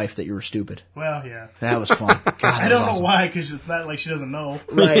tell your wife that you were stupid. Well, yeah. That was fun. God, I don't know why, because it's not like she doesn't know.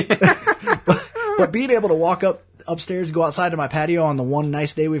 Right. but being able to walk upstairs, go outside to my patio on the one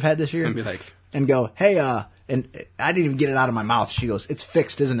nice day we've had this year, And be like, and go, hey, and I didn't even get it out of my mouth. She goes, it's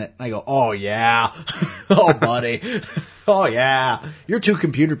fixed, isn't it? And I go, oh yeah. Oh buddy. Oh yeah. You're two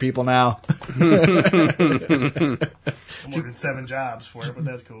computer people now. I'm working 7 jobs for it, but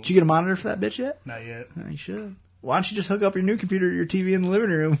that's cool. Did you get a monitor for that bitch yet? Not yet. You should. Why don't you just hook up your new computer to your TV in the living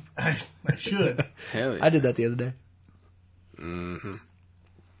room? I should. hell yeah. I did that the other day. Mm-hmm.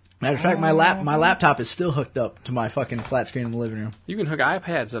 Matter of fact, my laptop is still hooked up to my fucking flat screen in the living room. You can hook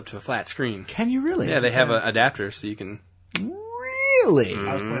iPads up to a flat screen. Can you really? Yeah, they have an adapter so you can... Really?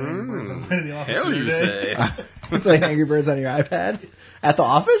 I was playing Angry Birds on the office Hell, the you other day. say. Playing Angry Birds on your iPad? At the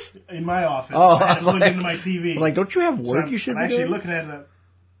office? In my office. Oh, I I had was to look like- into my TV. I was like, don't you have work I'm- you should I'm be actually doing? looking at it,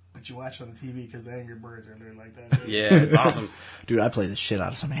 but you watch on the TV because the Angry Birds are there like that. Yeah, it's awesome. Dude, I play the shit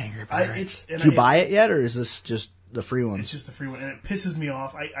out of some Angry Birds. and Did you I- buy it yet, or is this just the free one? It's just the free one, and it pisses me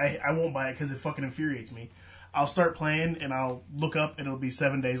off. I won't buy it because it fucking infuriates me. I'll start playing, and I'll look up, and it'll be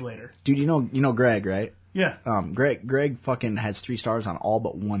 7 days later. Dude, you know Greg, right? Yeah. Greg fucking has 3 stars on all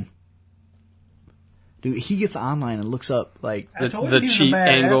but one. Dude, he gets online and looks up, like... I told you The he was a cheat badass.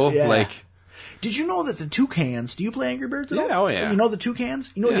 angle, Yeah. like... Did you know that the toucans... Do you play Angry Birds at all? Yeah, oh yeah. You know the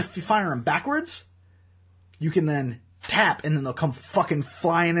toucans? You know Yeah. if you fire them backwards, you can then tap, and then they'll come fucking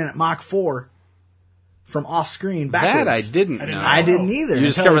flying in at Mach 4 from off-screen backwards. That I didn't know. didn't know. I didn't either. You until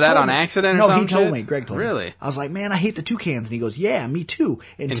discovered he that told on me. accident or no, some he told shit? me. Greg told me. Really? I was like, man, I hate the toucans. And he goes, yeah, me too.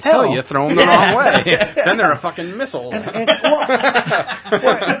 Until you throw them the wrong way. Then they're a fucking missile. And,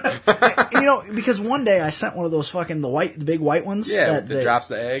 because one day I sent one of those fucking the big white ones. that drops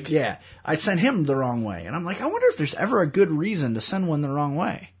the egg. Yeah, I sent him the wrong way, and I'm like, I wonder if there's ever a good reason to send one the wrong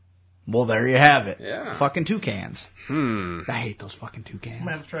way. Well, there you have it. Yeah. Fucking toucans. I hate those fucking toucans. I'm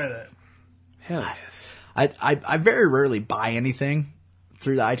going to have to try that. Hell yes. I very rarely buy anything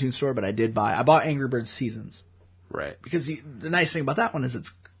through the iTunes store, but I bought Angry Birds Seasons. Right. Because the nice thing about that one is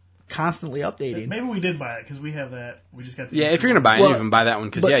it's constantly updating. Maybe we did buy it because we have that. We just got the Yeah, if you're gonna buy it, Well, you can buy that one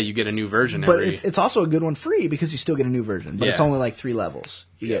because but- you get a new version But every. it's also a good one free because you still get a new version. But it's Yeah. only like 3 levels.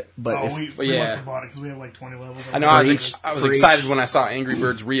 You get, but Oh, if, we yeah. must have bought it because we have like 20 levels. I know. I For was, each- I was for excited each- when I saw Angry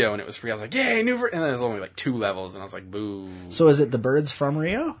Birds Rio and it was free. I was like, "Yay, new!" And then there's only like 2 levels, and I was like, "Boo!" so is it the birds from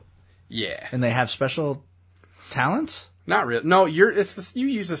Rio? Yeah, And they have special talents? not real. No, you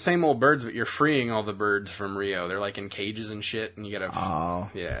use the same old birds, but you're freeing all the birds from Rio. They're like in cages and shit, and you gotta. Oh.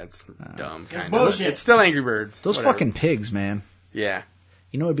 Yeah, it's dumb. It's Kind of. bullshit. It's still Angry Birds. Those Whatever. fucking pigs, man. Yeah.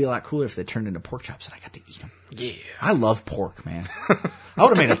 You know, it'd be a lot cooler if they turned into pork chops and I got to eat them. Yeah. I love pork, man. I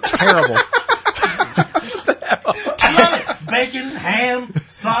would have made a terrible. I love it. Bacon, ham,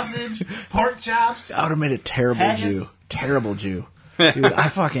 sausage, pork chops. I would have made a terrible Haggis? Jew. Terrible Jew. Dude, I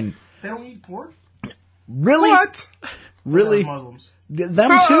fucking. They don't eat pork? Really? What? Really? They're Muslims.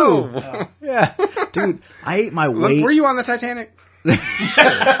 Them too. Oh. Yeah. Dude, I ate my Look, weight. were you on the Titanic?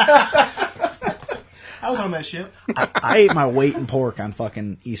 I was on that ship. I ate my weight in pork on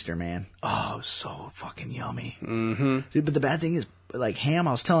fucking Easter, man. Oh, it was so fucking yummy. Mm-hmm. Dude, but the bad thing is, like ham,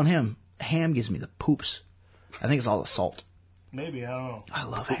 I was telling him, ham gives me the poops. I think it's all the salt. Maybe, I don't know. I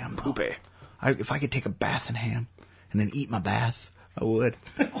love ham. though. Poopy. If I could take a bath in ham and then eat my bath, I would.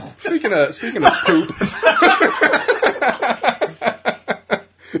 Speaking of poop,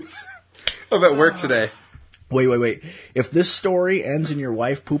 I'm at work today. Wait. If this story ends in your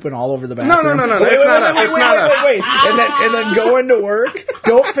wife pooping all over the bathroom. No. Wait, It's not wait. And then go into work.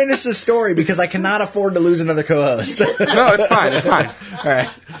 Don't finish the story because I cannot afford to lose another co-host. No, it's fine. It's fine. All right.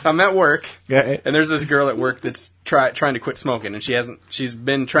 I'm at work, Okay. and there's this girl at work that's trying to quit smoking, and she's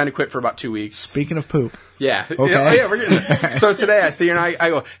been trying to quit for about 2 weeks. Speaking of poop. Yeah. Okay. Yeah, we're getting there. So today I see her and I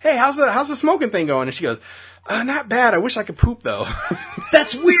go, "Hey, how's the smoking thing going?" And she goes, "Not bad. I wish I could poop though."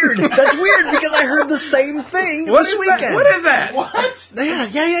 That's weird. That's weird because I heard the same thing What this is weekend. that? What is that? What?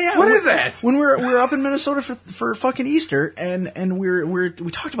 Yeah. What is that? When we're up in Minnesota for fucking Easter and we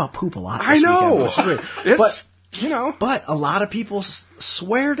talked about poop a lot. I This know. weekend, which is weird. It's, But But a lot of people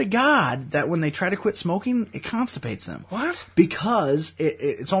swear to God that when they try to quit smoking, it constipates them. What? Because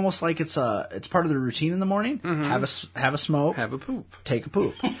it's almost like it's part of the routine in the morning. Have a smoke. have a poop. Take a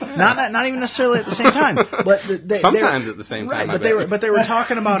poop. not even necessarily at the same time, but Sometimes at the same time, Right, I but they were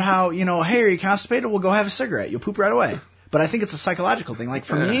talking about how, hey, are you constipated? Well, go have a cigarette. You'll poop right away. But I think it's a psychological thing. Like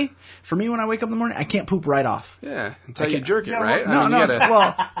for me, when I wake up in the morning, I can't poop right off. Yeah, until you jerk it, Yeah, right? well, I mean, you gotta-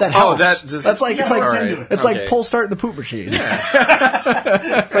 Well, that helps. That's like Yeah, it's like all right. it's Okay. like pull start the poop machine.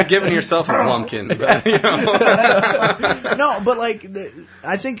 It's like giving yourself a lumpkin. But, No, but like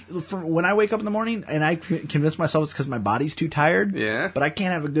I think when I wake up in the morning and I convince myself it's because my body's too tired. Yeah. But I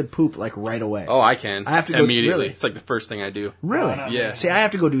can't have a good poop like right away. Oh, I can. I have to go- immediately. really? It's like the first thing I do. Really? No, Yeah. See, I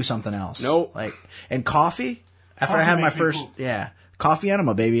have to go do something else. Nope. Like and coffee. After I Coffee have my makes me first poop. coffee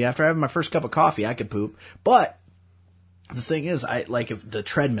enema, baby. After I have my first cup of coffee, I could poop. But the thing is, I like if the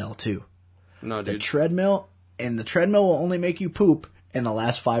treadmill too. No, The dude. treadmill will only make you poop in the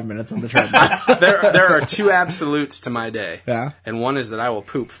last 5 minutes on the treadmill. There are 2 absolutes to my day. Yeah. And one is that I will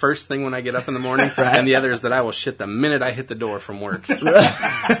poop first thing when I get up in the morning, and the other is that I will shit the minute I hit the door from work. Yep.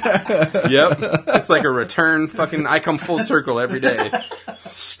 It's like a return fucking I come full circle every day.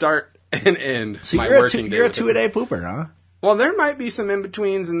 Start and end So my you're working day. you're a with it. 2-a-day pooper, huh? Well, there might be some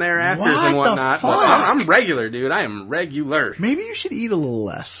in-betweens and thereafters What and the whatnot, but fuck? I'm regular, dude. I am regular. Maybe you should eat a little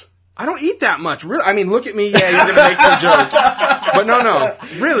less. I don't eat that much. Really, I mean, look at me. Yeah, you're gonna make some jokes, but no,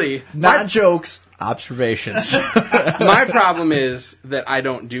 really. Not jokes, observations. My problem is that I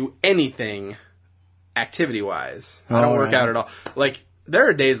don't do anything activity-wise. I don't Oh, work right. out at all. Like, there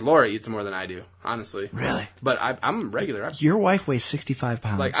are days Laura eats more than I do, honestly. Really? But I'm regular. Your wife weighs 65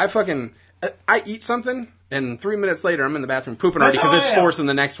 pounds. I eat something, and 3 minutes later, I'm in the bathroom pooping already That's because how it's I am. forcing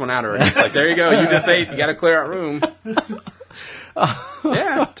the next one out already. It's like, there you go. You just ate. You got to clear out room.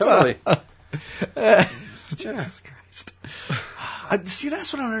 Yeah, totally. Jesus Christ. See,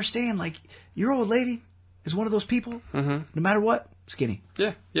 that's what I don't understand. Like, your old lady is one of those people, no matter what, skinny.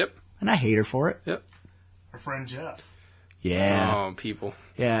 Yeah. Yep. And I hate her for it. Yep. Our friend Jeff. Yeah. Oh, people.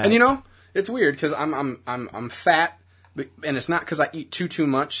 Yeah. And you know, it's weird because I'm fat, and it's not because I eat too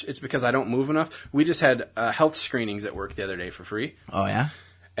much. It's because I don't move enough. We just had health screenings at work the other day for free, Oh, yeah?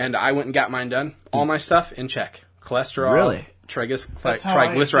 and I went and got mine done. All my stuff in check. Cholesterol, Really? Triglycerides, how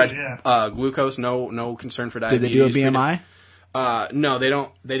I eat too, yeah. Glucose. No concern for Did diabetes. they do a BMI? No, they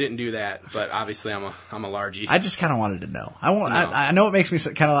don't. They didn't do that. But obviously, I'm a largie. I just kind of wanted to know. I won't. No. I know it makes me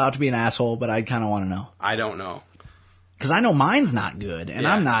kind of allowed to be an asshole, but I kind of want to know I don't know. because I know mine's not good, and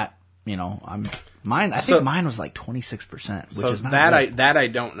Yeah. I'm not. I'm mine. I So- think mine was like 26%, which So is not that good. I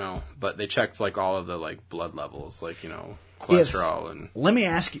don't know. But they checked like all of the like blood levels, like cholesterol, and Let me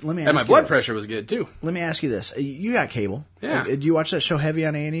ask you. my blood pressure was good too. Let me ask you this: you got cable? Yeah. Did you watch that show Heavy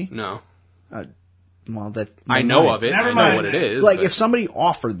on A&E? No, Well, that I know of it. Never I know mind. what it is. Like, but if somebody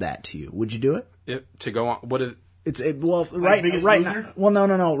offered that to you, would you do it? to go on, what is Right Biggest now. Loser? Well,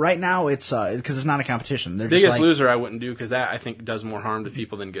 no. Right now, it's because it's not a competition. They're Biggest just like, Loser? I wouldn't do because that I think does more harm to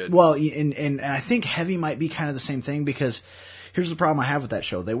people than good. Well, and I think Heavy might be kind of the same thing because here's the problem I have with that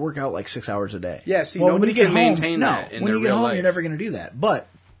show: they work out like 6 hours a day. Yeah, see, when nobody you get can home- maintain no, that in when their you get real home, life. you're never going to do that. But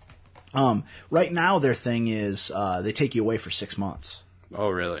right now, their thing is they take you away for 6 months. Oh,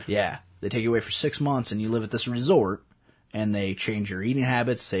 really? Yeah, they take you away for 6 months, and you live at this resort. And they change your eating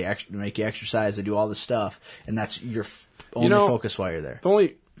habits. They make you exercise. They do all this stuff, and that's your only focus while you're there. The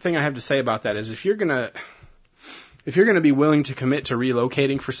only thing I have to say about that is if you're gonna be willing to commit to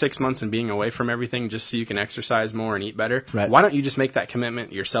relocating for 6 months and being away from everything just so you can exercise more and eat better, Right. why don't you just make that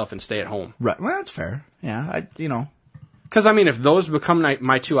commitment yourself and stay at home? Right. Well, that's fair. Yeah. Because I mean, if those become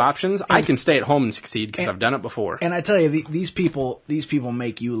my two options, I can stay at home and succeed because I've done it before. And I tell you, these people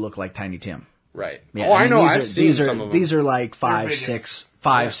make you look like Tiny Tim. Right. Yeah, Oh, I know. These I've are, seen these are, some of them. These are like five, biggest.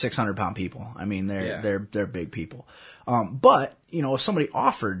 600 pound people. I mean, they're big people. But if somebody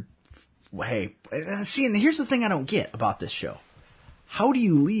offered, hey, see, and here's the thing I don't get about this show: how do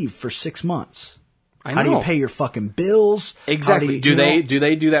you leave for 6 months? I How do know. you pay your fucking bills? Exactly. How Do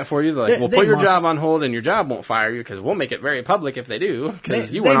they do that for you? They're like, They- we'll they put your must. job on hold and your job won't fire you because we'll make it very public if they do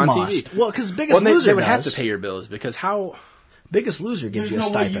because you they went on must. TV. Well, 'cause Biggest they Loser would have does. to pay your bills because how? Biggest Loser gives There's you a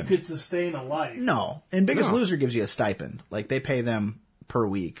no way stipend. you could sustain a life. No, and Biggest No. Loser gives you a stipend. Like they pay them per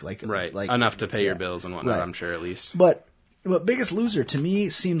week, like enough to pay your bills and whatnot. Right. I'm sure at least. But Biggest Loser to me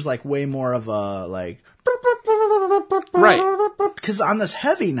seems like way more of a like Right. because on this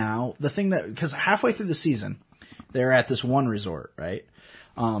Heavy now the thing that because halfway through the season they're at this one resort, right?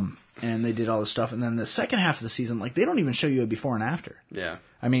 And they did all this stuff, and then the second half of the season, like they don't even show you a before and after. Yeah.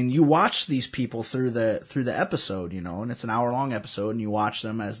 I mean, you watch these people through the episode, and it's an hour-long episode, and you watch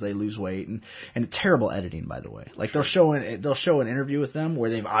them as they lose weight, and terrible editing, by the way. Like they'll show an interview with them where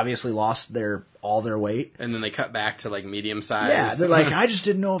they've obviously lost all their weight. And then they cut back to like medium size. Yeah, they're like, I just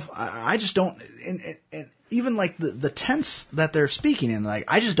didn't know if I just don't, and even like the tense that they're speaking in, like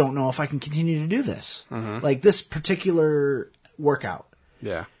I just don't know if I can continue to do this, like this particular workout.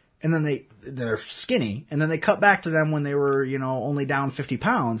 Yeah. And then they're skinny, and then they cut back to them when they were, only down 50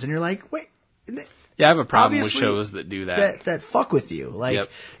 pounds, and you're like, wait. Yeah, I have a problem with Obviously, shows that do that. That fuck with you. Like,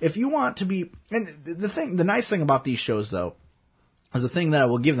 Yep. if you want to be, and the nice thing about these shows though, is the thing that I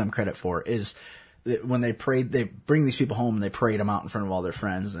will give them credit for is that when they bring these people home and they parade them out in front of all their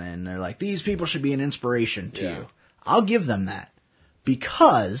friends, and they're like, these people should be an inspiration to you. I'll give them that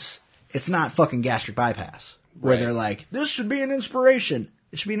because it's not fucking gastric bypass where Right. they're like, this should be an inspiration.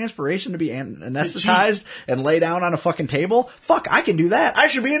 It should be an inspiration to be anesthetized and lay down on a fucking table. Fuck, I can do that. I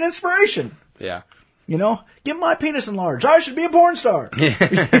should be an inspiration. Yeah. Get my penis enlarged. I should be a porn star. But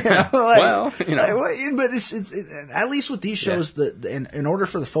it's at least with these shows that in order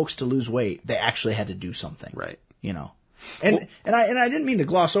for the folks to lose weight, they actually had to do something. Right. And I didn't mean to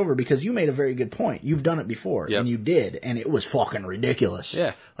gloss over because you made a very good point. You've done it before, Yep. and you did, and it was fucking ridiculous.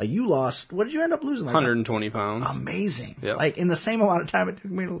 Yeah. Like you lost. What did you end up losing? Like 120 pounds. Amazing. Yep. Like in the same amount of time it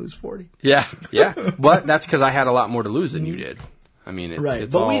took me to lose 40. Yeah. But that's because I had a lot more to lose than you did. I mean, Right,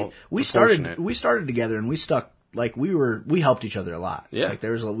 it's but all we proportionate. started together and we stuck like we helped each other a lot. Yeah. Like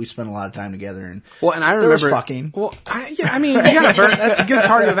we spent a lot of time together and Well, and I remember there was fucking. Well, I mean, you gotta burn. That's a good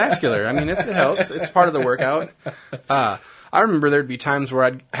cardiovascular. I mean, it helps. It's part of the workout. I remember there'd be times where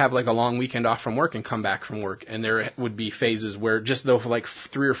I'd have like a long weekend off from work and come back from work, and there would be phases where just though for like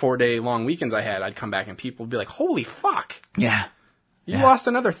 3 or 4 day long weekends I had, I'd come back and people would be like, "Holy fuck, Yeah. you lost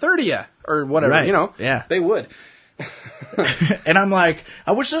another 30 or whatever." Right. Yeah. they would. And I'm like,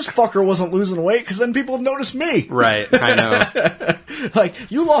 I wish this fucker wasn't losing weight because then people would notice me. Right, I know. Like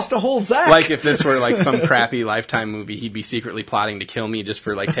you lost a whole Zach. Like if this were like some crappy Lifetime movie, he'd be secretly plotting to kill me just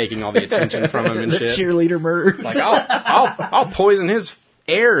for like taking all the attention from him and the shit. cheerleader murders. Like I'll poison his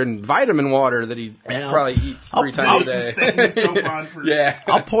air and vitamin water that he probably eats 3 times a day. So fun for Yeah,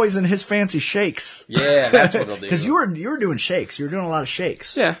 I'll poison his fancy shakes. yeah, that's what he'll do. Because you were doing shakes. You were doing a lot of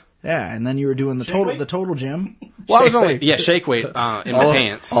shakes. yeah. Yeah, and then you were doing the total gym. Well, I was only shake weight in my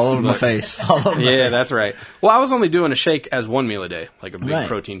pants, all over my but- face. All over my Yeah, face. that's right. Well, I was only doing a shake as 1 meal a day, like a big Right.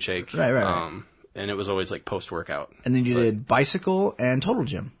 protein shake. Right. And it was always like post workout. And then you did bicycle and total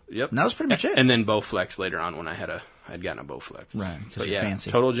gym. Yep. And that was pretty much it. And then Bowflex later on when I'd gotten a Bowflex. Right, 'cause But you're yeah,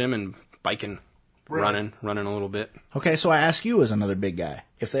 fancy. total gym and biking, Really? running a little bit. Okay, so I ask you as another big guy,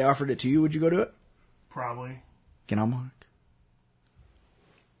 if they offered it to you, would you go do it? Probably. Mark?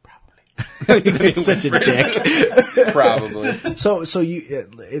 Such a dick. Probably. So you,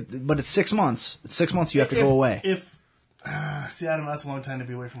 but it's 6 months. It's 6 months. You have to go away. See, Adam, that's a long time to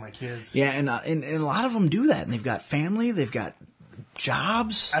be away from my kids. Yeah, and a lot of them do that, and they've got family, they've got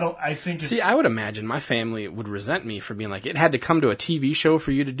jobs. See, I would imagine my family would resent me for being like, it had to come to a TV show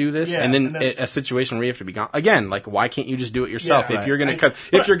for you to do this, Yeah, and then and a situation where you have to be gone again. Like, why can't you just do it yourself Yeah, if you're gonna right.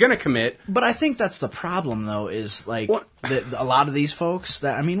 if you're gonna commit? But I think that's the problem, though, is like What? a lot of these folks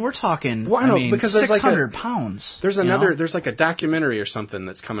that I mean, we're talking. Well, I know, I mean, because there's 600 pounds. There's you another. know? There's like a documentary or something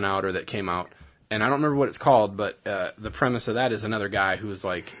that's coming out or that came out, and I don't remember what it's called. But the premise of that is another guy who's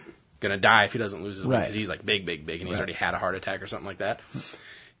like gonna die if he doesn't lose his weight Right. because he's like big, and he's already had a heart attack or something like that.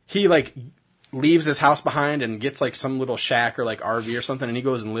 He like leaves his house behind and gets like some little shack or like RV or something, and he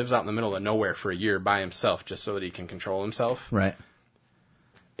goes and lives out in the middle of nowhere for a year by himself just so that he can control himself. Right.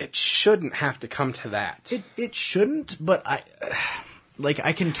 It shouldn't have to come to that. It shouldn't, but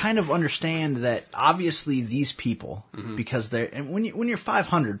I can kind of understand that obviously these people, because they're, and when you're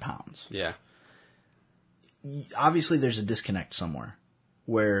 500 pounds, Yeah. obviously there's a disconnect somewhere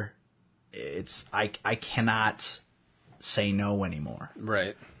where it's, I cannot say no anymore.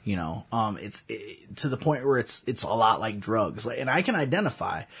 Right. You know, it's to the point where it's a lot like drugs. And I can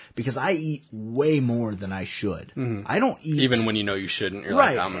identify because I eat way more than I should. I don't eat. Even when you know you shouldn't, you're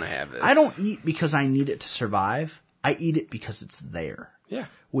right. like, I'm going to have this. I don't eat because I need it to survive. I eat it because it's there. Yeah.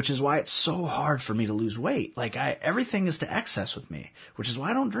 Which is why it's so hard for me to lose weight. Like everything is to excess with me, which is why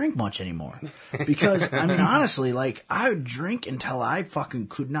I don't drink much anymore. Because I mean, honestly, like I would drink until I fucking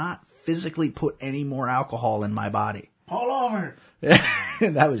could not physically put any more alcohol in my body. All over.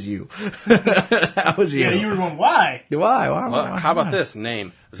 That was you. That was you. Yeah, you were going, why? Why? Well, how about this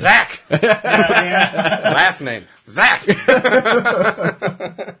name? Zach. Yeah. Last name Zach.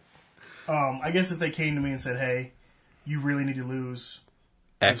 I guess if they came to me and said, hey, you really need to lose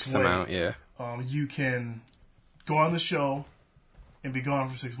X this weight, amount, yeah. You can go on the show and be gone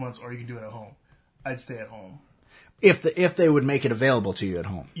for 6 months, or you can do it at home. I'd stay at home. If they would make it available to you at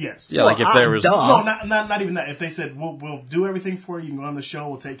home. Yes. Yeah, like if there was... No, not even that. If they said, we'll do everything for you, you can go on the show,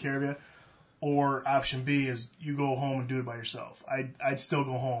 we'll take care of you. Or option B is you go home and do it by yourself. I'd still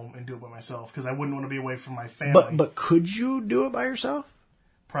go home and do it by myself because I wouldn't want to be away from my family. But could you do it by yourself?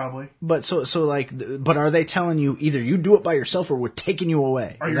 Probably. But so like, but are they telling you either you do it by yourself or we're taking you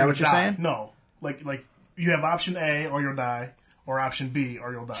away? Or Is you're that what you're die. saying? No. Like you have option A or you'll die, or option B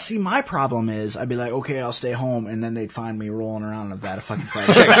or you'll die. See, my problem is I'd be like, okay, I'll stay home, and then they'd find me rolling around in a vat of fucking fried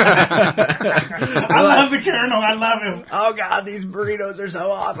chicken. I love the Colonel. I love him. Oh God, these burritos are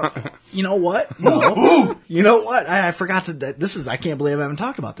so awesome. You know what? No. You know what? I forgot to. I can't believe I haven't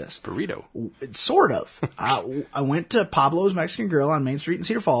talked about this. Burrito. Sort of. I went to Pablo's Mexican Grill on Main Street in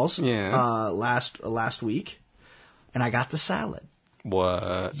Cedar Falls. Yeah. Last week, and I got the salad.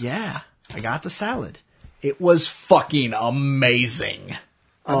 What? Yeah, I got the salad. It was fucking amazing.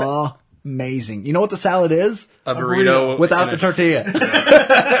 Amazing. You know what the salad is? A burrito. Without the tortilla.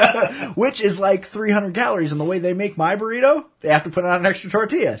 Which is like 300 calories. And the way they make my burrito, they have to put on an extra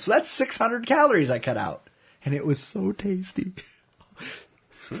tortilla. So that's 600 calories I cut out. And it was so tasty.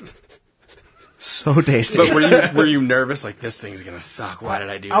 So tasty. But were you nervous? Like, this thing's going to suck. Why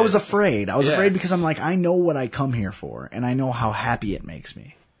did I do this? I was afraid. I was Yeah. afraid because I'm like, I know what I come here for. And I know how happy it makes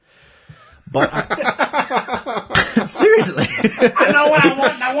me. But seriously. I know what I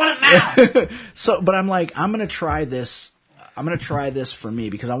want, and I want it now. So, but I'm like, I'm going to try this. I'm going to try this for me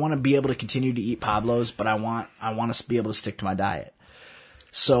because I want to be able to continue to eat Pablo's, but I want to be able to stick to my diet.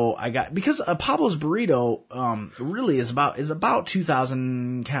 So because a Pablo's burrito, really is about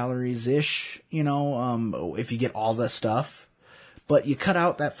 2,000 calories ish, you know, if you get all the stuff, but you cut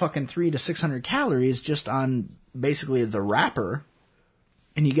out that fucking 300 to 600 calories just on basically the wrapper.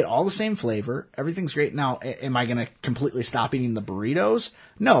 And you get all the same flavor. Everything's great. Now, am I going to completely stop eating the burritos?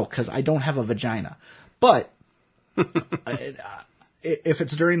 No, because I don't have a vagina. But if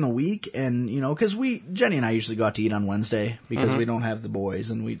it's during the week and, you know, because Jenny and I usually go out to eat on Wednesday because we don't have the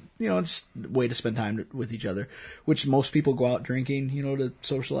boys and it's a way to spend time with each other, which most people go out drinking, you know, to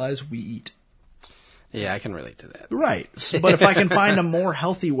socialize. We eat. Yeah, I can relate to that. Right. But if I can find a more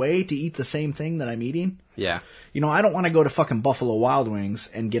healthy way to eat the same thing that I'm eating. Yeah. You know, I don't want to go to fucking Buffalo Wild Wings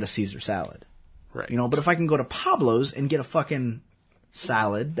and get a Caesar salad. Right. You know, but if I can go to Pablo's and get a fucking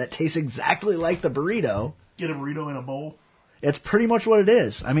salad that tastes exactly like the burrito. Get a burrito in a bowl. It's pretty much what it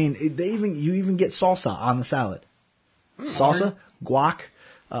is. I mean, you even get salsa on the salad. Salsa, guac,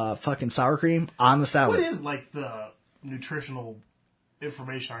 fucking sour cream on the salad. What is like the nutritional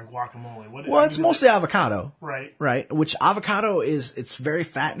information on guacamole? Well, it's mostly avocado. Right. Right. Which avocado it's very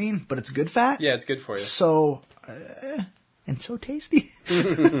fattening, but it's good fat. Yeah, it's good for you. So, and so tasty.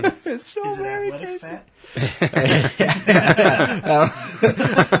 It's so Is it very athletic tasty. fat?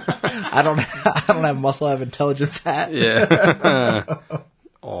 I don't have muscle. I have intelligent fat. Yeah.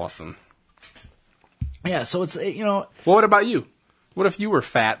 Awesome. Yeah. So it's Well, what about you? What if you were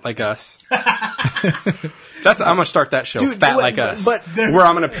fat like us? I'm gonna start that show, Dude, Fat Like Us, but- where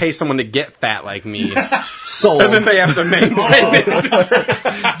I'm gonna pay someone to get fat like me, sold. and then they have to maintain it. You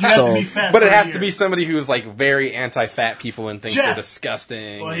have to be fat. But for it a has year. to be somebody who's like very anti-fat people and thinks Jeff. they're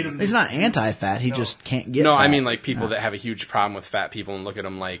disgusting. Well, he doesn't. He's not anti-fat. He just can't get. No, I fat. mean like people that have a huge problem with fat people and look at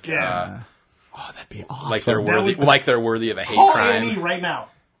them like, Yeah. Oh, that'd be awesome. like they're That worthy, would- like they're worthy of a hate Call crime. Andy right now.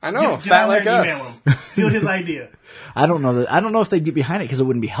 I know, Get Fat on Like there and Us. email him. Steal his idea. I don't know that. I don't know if they'd get behind it because it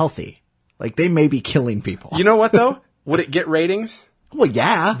wouldn't be healthy. Like they may be killing people. You know what though? Would it get ratings? Well,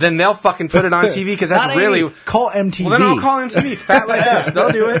 yeah. Then they'll fucking put it on TV because that's Not really. Amy. Call MTV. Well, then I'll call MTV. Fat Like Us.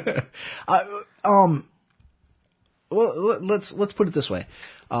 They'll do it. Well, let's put it this way.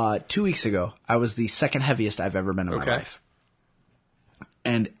 2 weeks ago, I was the second heaviest I've ever been in my life,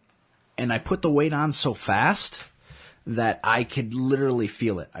 and I put the weight on so fast that I could literally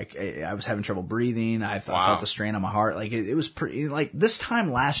feel it. I was having trouble breathing. I felt the strain on my heart. Like it was pretty. Like this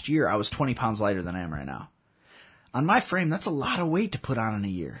time last year, I was 20 pounds lighter than I am right now. On my frame, that's a lot of weight to put on in a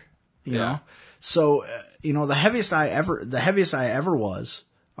year. You know. So the heaviest I ever was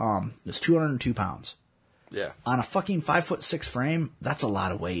 202 pounds. Yeah. On a fucking 5'6" frame, that's a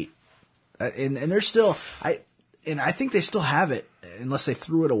lot of weight. And there's still I think they still have it unless they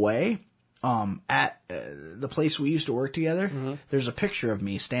threw it away. At the place we used to work together, there's a picture of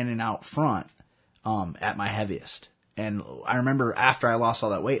me standing out front at my heaviest. And I remember after I lost all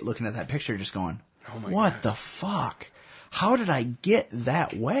that weight, looking at that picture, just going, "What the fuck? How did I get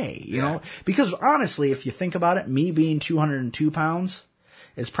that way?" You know? Because honestly, if you think about it, me being 202 pounds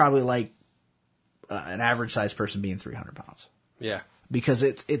is probably like an average sized person being 300 pounds. Yeah. Because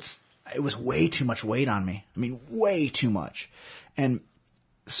it was way too much weight on me. I mean, way too much. And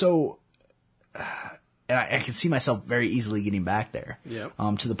so, and I can see myself very easily getting back there. Yep.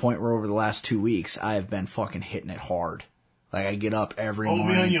 To the point where over the last 2 weeks, I have been fucking hitting it hard. Like I get up every morning.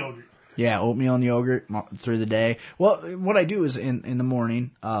 Oatmeal and yogurt. Yeah, oatmeal and yogurt through the day. Well, what I do is in the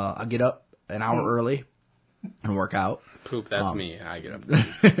morning, I get up an hour early and work out. Poop, that's me. I get up.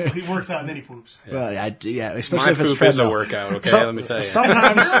 He works out and then he poops. Well, especially My if it's poop is a treadmill. workout, okay? Let me tell you.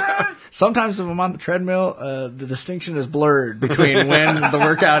 Sometimes if I'm on the treadmill, the distinction is blurred between when the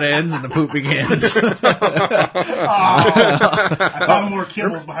workout ends and the poop begins. I found more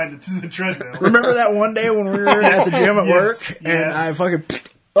kibbles behind the treadmill. Remember that one day when we were at the gym at work and yes. I fucking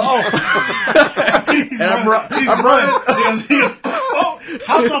He's and I'm running. He goes, oh,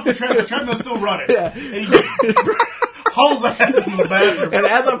 house off the treadmill. The treadmill's still running. Yeah. And he hauls ass in the bathroom. and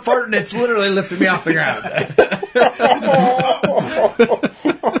as I'm farting, it's literally lifting me off the ground.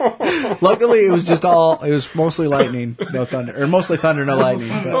 Luckily, it was mostly lightning, no thunder, or mostly thunder, no lightning.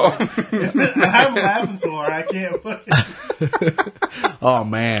 But, I'm laughing so hard I can't fucking. oh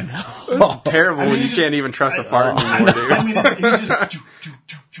man, It's terrible when you can't even trust a fart anymore, dude. I mean, he's just.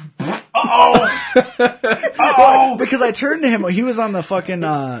 Uh-oh! because I turned to him. He was on the fucking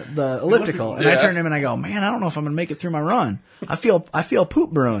the elliptical, and I Yeah. turned to him and I go, "Man, I don't know if I'm gonna make it through my run. I feel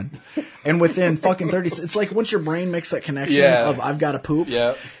poop brewing." And within fucking 30, it's like once your brain makes that connection Yeah. of I've got to poop.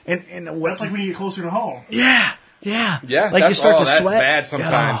 Yeah. And what, That's like when you get closer to home. yeah. Yeah, Like you that's- start to that's sweat. bad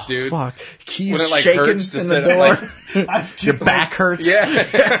sometimes, dude. Fuck. Keys When it, like, shaking hurts to in the sit, door. like- Your back hurts. Yeah.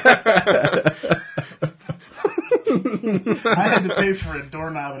 I had to pay for a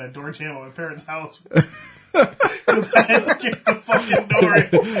doorknob and a door jamb at my parents' house. Because I had to get the fucking door in.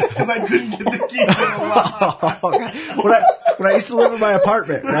 Because I couldn't get the keys in the lock. when I used to live in my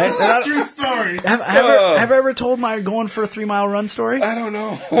apartment, right? And I- True story. have I ever told my going for a 3-mile run story? I don't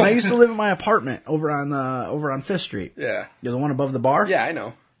know. When I used to live in my apartment over on 5th Street. Yeah. You're the one above the bar? Yeah, I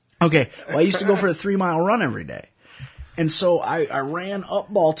know. Okay. Well, I used to go for a 3-mile run every day. And so I ran up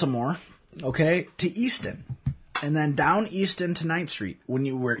Baltimore, okay, to Easton. And then down Easton to 9th Street.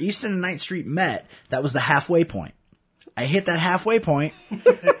 Where Easton and 9th Street met, that was the halfway point. I hit that halfway point, and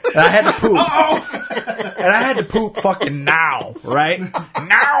I had to poop. And I had to poop fucking now, right?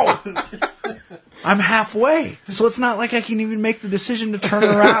 Now! I'm halfway. So it's not like I can even make the decision to turn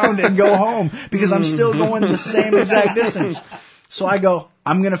around and go home, because I'm still going the same exact distance. So I go,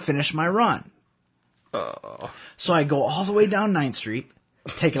 I'm going to finish my run. So I go all the way down 9th Street,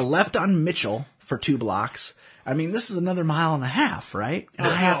 take a left on Mitchell for 2 blocks, I mean, this is another mile and a half, right? And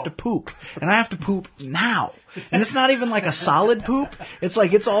I have to poop. And I have to poop now. And it's not even like a solid poop. It's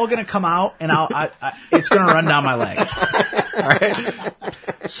like it's all going to come out and it's going to run down my leg. All right?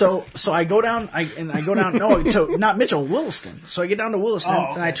 So I go down, not Mitchell, Williston. So I get down to Williston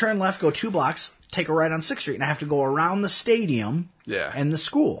and I turn left, go 2 blocks, take a right on 6th Street, and I have to go around the stadium and the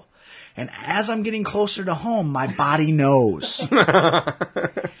school. And as I'm getting closer to home, my body knows.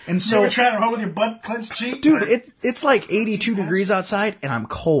 And so, you ever trying to run with your butt clenched cheek? dude, it's like 82 degrees outside, and I'm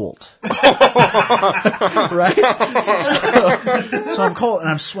cold. Right? So I'm cold, and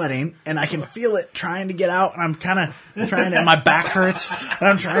I'm sweating, and I can feel it trying to get out, and I'm kind of trying to, and my back hurts, and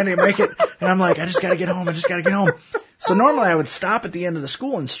I'm trying to make it, and I'm like, I just gotta get home. So normally I would stop at the end of the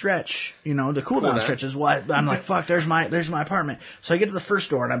school and stretch, the cool down stretches. Well, I'm like, fuck, there's my apartment. So I get to the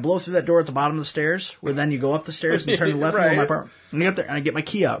first door and I blow through that door at the bottom of the stairs, where then you go up the stairs and turn to the left and go to my apartment. And I get there and I get my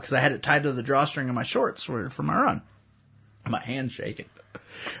key out because I had it tied to the drawstring of my shorts for my run. And my hand's shaking.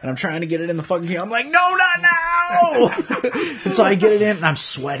 And I'm trying to get it in the fucking key. I'm like, no, not now! And so I get it in and I'm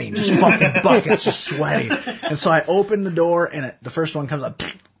sweating, just fucking buckets, just sweating. And so I open the door and the first one comes up.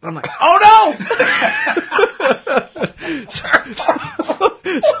 And I'm like, oh no! So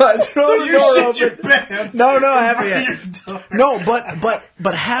I throw the door open. No, I haven't yet. No,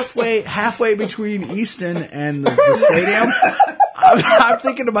 but halfway between Easton and the stadium, I'm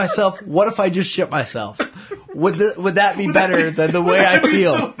thinking to myself, what if I just shit myself? Would that be better than the way I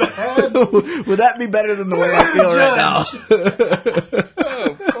feel? So would that be better than the way I feel right now?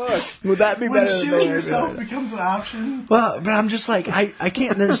 Oh, fuck. Would that be better than the way I feel? When shooting yourself becomes an option? Well, but I'm just like, I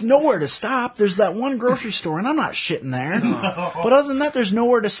can't, there's nowhere to stop. There's that one grocery store, and I'm not shitting there. No. But other than that, there's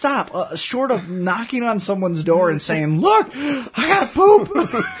nowhere to stop. Short of knocking on someone's door and saying, look, I gotta poop.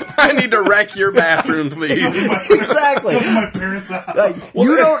 I need to wreck your bathroom, please. Exactly. My parents' house. Like,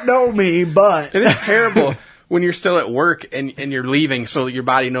 you don't know me, but... It is terrible. When you're still at work and you're leaving, so your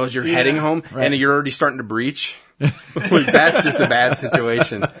body knows you're heading home, and you're already starting to breach. That's just a bad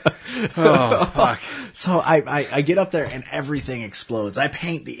situation. Oh, fuck. So I get up there and everything explodes. I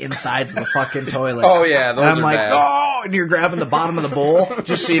paint the insides of the fucking toilet. Oh, yeah, those and I'm are like, bad. oh, and you're grabbing the bottom of the bowl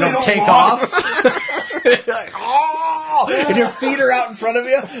just so you don't take off. You're like, oh, and your feet are out in front of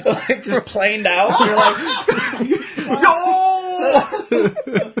you, like just planed out. You're like, no!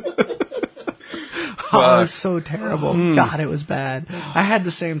 Oh, it was so terrible. God, it was bad. I had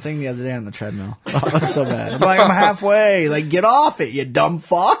the same thing the other day on the treadmill. Oh, it was so bad. I'm like, I'm halfway. Like, get off it, you dumb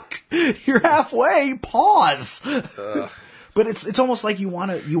fuck. You're halfway. Pause. But it's almost like you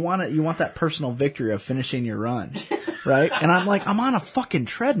want that personal victory of finishing your run, right? And I'm like, I'm on a fucking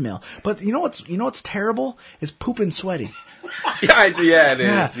treadmill. But you know what's terrible is pooping sweaty. Yeah, it is.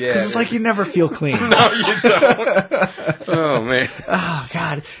 Yeah, because it's like you never feel clean. No, you don't. Oh man. Oh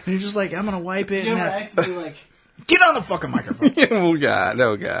God. And you're just like, I'm gonna wipe it. You ever accidentally like get on the fucking microphone? Oh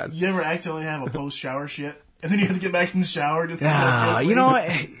God. You ever accidentally have a post shower shit, and then you have to get back in the shower just? You know what?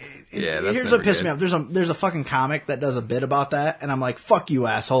 Yeah, here's what pissed me off. There's a fucking comic that does a bit about that, and I'm like, fuck you,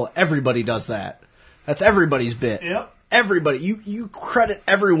 asshole. Everybody does that. That's everybody's bit. Yep. Everybody. You credit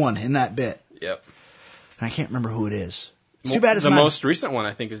everyone in that bit. Yep. And I can't remember who it is. It's too bad it's the not. most recent one,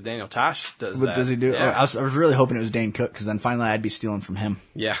 I think, is Daniel Tosh does that. Does he do? Yeah. I was really hoping it was Dane Cook, because then finally I'd be stealing from him.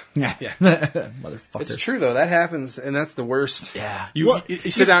 Yeah. Motherfucker. It's true though. That happens, and that's the worst. Yeah. You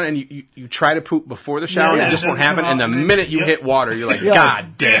sit down and you try to poop before the shower, and it just won't happen. And the minute you hit water, you're like,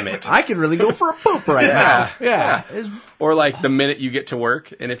 God damn it! I could really go for a poop right now. Yeah. Or like the minute you get to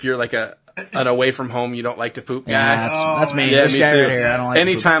work, and if you're like an away from home, you don't like to poop guy. Yeah, that's me. Yeah, this me guy too. right here. I don't like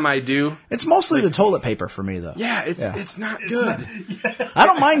Anytime I do, it's mostly the toilet paper for me, though. Yeah, it's not good. I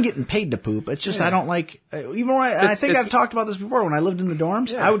don't mind getting paid to poop. It's just I don't like. Even when I think I've talked about this before. When I lived in the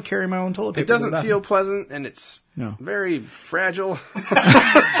dorms, I would carry my own toilet paper. It doesn't feel pleasant, and it's very fragile.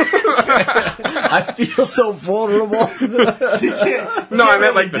 I feel so vulnerable. No, I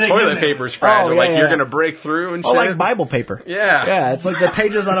meant like the toilet paper's fragile. You're going to break through and shit. Oh, like Bible paper. Yeah. It's like the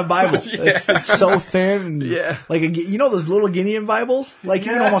pages on a Bible. It's so thin. And like those little Guinean Bibles? Like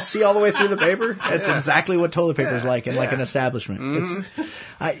you can almost see all the way through the paper? That's exactly what toilet paper is like in like an establishment.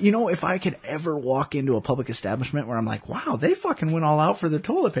 Mm-hmm. If I could ever walk into a public establishment where I'm like, wow, they fucking went all out for their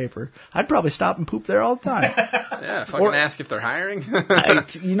toilet paper, I'd probably stop and poop there all the time. Yeah, fucking ask if they're hiring.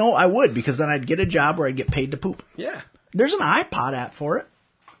 I would, because then I'd get a job where I'd get paid to poop. Yeah. There's an iPod app for it.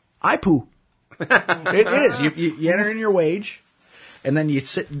 iPoo. It is. You enter in your wage, and then you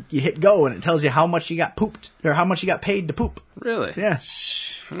hit go, and it tells you how much you got pooped, or how much you got paid to poop. Really? Yeah.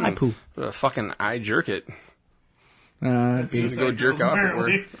 iPoo. Fucking I jerk it. I'd go jerk off at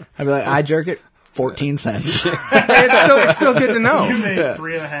work. I'd be like, I jerk it. 14 cents. It's still good to know. You made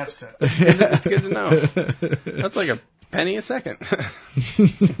 3.5 cents. It's good to know. That's like a penny a second.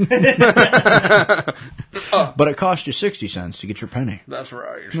 But it cost you 60 cents to get your penny. That's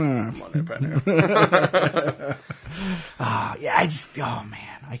right. Money penny. Yeah, oh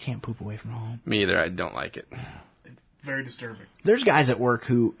man, I can't poop away from home. Me either. I don't like it. Very disturbing. There's guys at work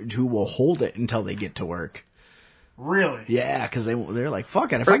who will hold it until they get to work. Really? Yeah, because they're like,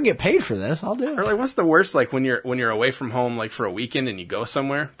 fuck it. If I can get paid for this, I'll do Or it. like, what's the worst? Like when you're away from home, like for a weekend, and you go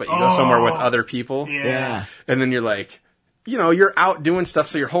somewhere, but you go somewhere with other people. Yeah. And then you're like, you're out doing stuff,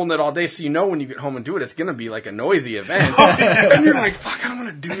 so you're holding it all day, so when you get home and do it, it's gonna be like a noisy event. And you're like, fuck, I don't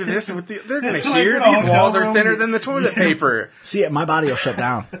want to do this with they're gonna hear like these walls are thinner than the toilet paper. See, my body will shut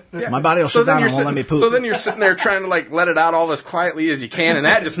down. My body will shut down and won't let me poop. So then you're sitting there trying to like let it out all as quietly as you can, and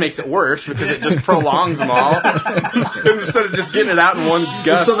that just makes it worse because it just prolongs them all. And instead of just getting it out in one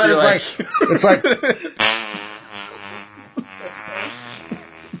gust, So then you're it's like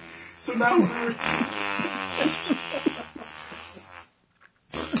So now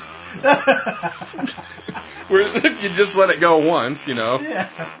whereas if you just let it go once, Yeah.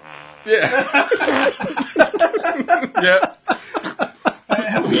 Yeah.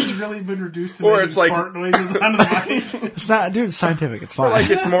 have we really been reduced to Or making it's like- fart noises on the mic? it's not, dude. It's scientific. It's fine. Like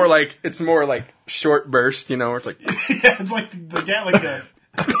it's more like short burst, where it's like, Yeah, it's like the like a.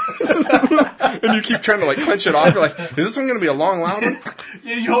 and you keep trying to like clench it off. You're like, is this one going to be a long, loud one?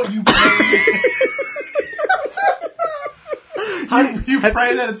 Yeah, you pray. You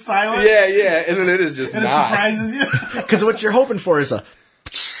pray that it's silent. Yeah, and then it is just And it not. surprises you. Because what you're hoping for is a,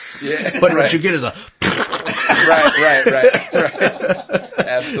 Yeah, but right. what you get is a. Right.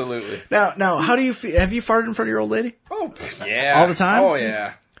 Absolutely. Now, how do you feel? Have you farted in front of your old lady? Oh, yeah. All the time? Oh,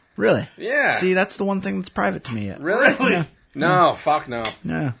 yeah. Really? Yeah. See, that's the one thing that's private to me yet. Really? Really? No, fuck no.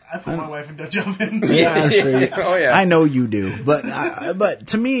 Yeah. I put my wife in Dutch ovens. Yeah, I'm sure you- Oh, yeah. I know you do, but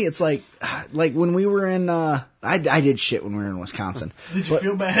to me, it's like when we were in. I did shit when we were in Wisconsin. Did you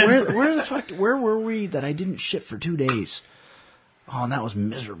feel bad? Where the fuck? Where were we that I didn't shit for 2 days? Oh, and that was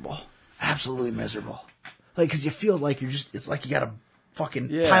miserable. Absolutely miserable. Like, because you feel like it's like you got a fucking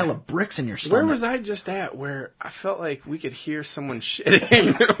pile of bricks in your stomach. Where was I just at where I felt like we could hear someone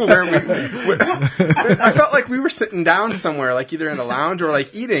shitting? I felt like we were sitting down somewhere, like either in a lounge or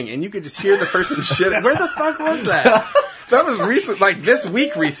like eating, and you could just hear the person shitting. Where the fuck was that? That was recent, like this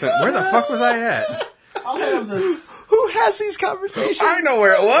week recent. Where the fuck was I at? I'll have this. Who has these conversations? I know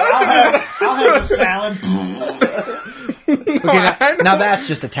where it was. I'll have a salad. Okay, now that's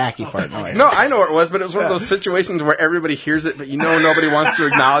just a tacky fart noise. No, I know where it was, but it was one of those situations where everybody hears it, but nobody wants to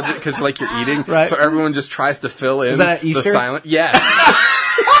acknowledge it because like you're eating, Right. So everyone just tries to fill in Was that at the Easter? silent. Yes.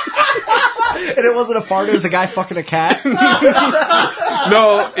 And it wasn't a fart; it was a guy fucking a cat.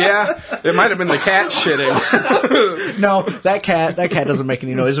 No, yeah, it might have been the cat shitting. No, that cat doesn't make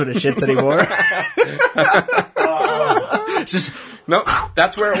any noise when it shits anymore. Just No,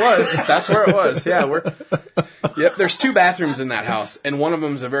 that's where it was. That's where it was. Yeah, Yep, there's 2 bathrooms in that house, and one of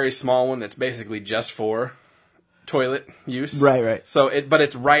them's a very small one that's basically just for toilet use. Right. So but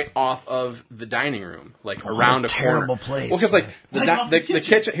it's right off of the dining room, like around a terrible corner. place. Well, because like off the the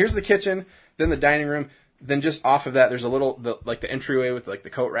kitchen. Here's the kitchen, then the dining room. Then just off of that, there's a little the entryway with like the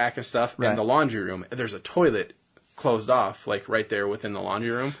coat rack and stuff, Right. and the laundry room. There's a toilet closed off, like right there within the laundry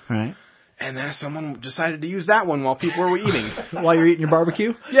room. right And then someone decided to use that one while people were eating. while you're eating your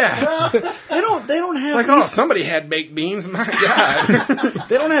barbecue. Yeah. They don't have Like, oh, somebody had baked beans. My God.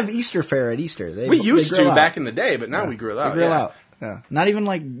 they don't have Easter fare at Easter. We used they to grill out. back in the day, but now we grill out. They grill yeah. out. Yeah. Not even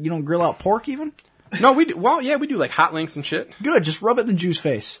like you don't grill out pork even. No, we do. Well, yeah, we do like hot links and shit. Good, just rub it in the Jew's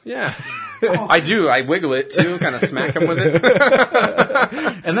face, Yeah. I do. I wiggle it too, kind of smack him with it.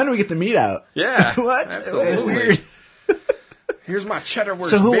 and then we get the meat out. Yeah. What? Absolutely. Weird. Here's my cheddar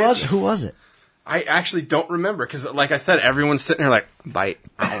wurst. So bitch. who was it? I actually don't remember because, like I said, everyone's sitting there like, bite.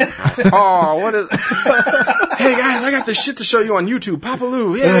 Oh, what is? Hey guys, I got this shit to show you on YouTube.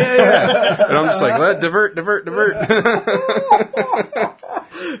 Papaloo, yeah. And I'm just like, let divert.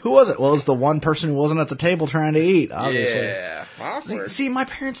 Who was it? Well, it was the one person who wasn't at the table trying to eat. Obviously. Yeah. Awesome. See, my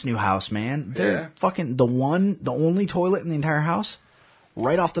parents' new house, man. They're Yeah. fucking the only toilet in the entire house,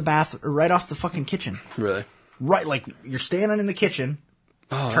 right off the fucking kitchen. Really? Right, like you're standing in the kitchen,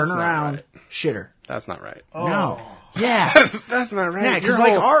 Oh, turn that's not around, right. shitter. That's not right. No, yeah, That's not right. yeah, because Your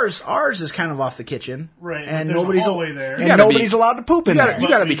like whole- ours is kind of off the kitchen, Right, And there's a nobody's hallway there. and You gotta nobody's be- allowed to poop in there. You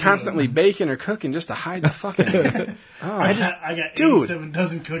got to But be we do. constantly baking or cooking just to hide the fucking. I got Dude. 87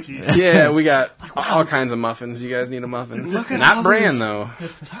 dozen cookies. Yeah, we got all kinds of muffins. You guys need a muffin? Look at Not all brand these- though.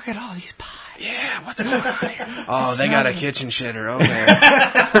 Look at all these pies. Yeah, what's going on here? Oh, they got a kitchen shitter. Okay.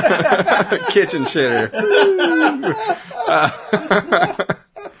 Kitchen shitter.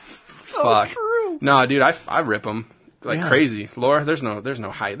 Fuck. True. No, dude, I rip them like crazy. Laura, there's no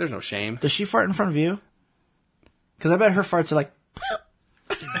height, there's no shame. Does she fart in front of you? Because I bet her farts are like.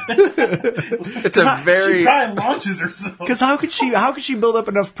 It's a She very probably launches herself. Because how could she build up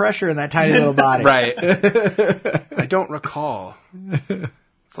enough pressure in that tiny little body? right. I don't recall.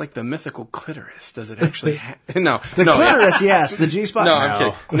 It's like the mythical clitoris. Does it actually? No, The no, clitoris, yes. The G spot. No, I'm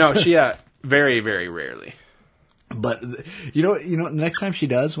kidding. No, she very, very rarely. But you know, next time she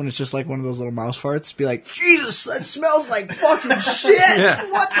does, when it's just like one of those little mouse farts, be like, Jesus, that smells like fucking shit. Yeah.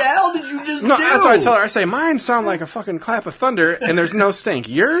 What the hell did you just No, do? that's what I tell her. I say, mine sound like a fucking clap of thunder, and there's no stink.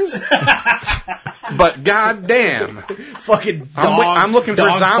 Yours? But goddamn, Fucking I'm looking for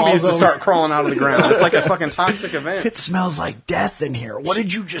dog zombies falls to over. start crawling out of the ground. It's like a fucking toxic event. It smells like death in here. What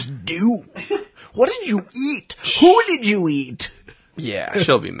did you just do? What did you eat? Who did you eat? Yeah,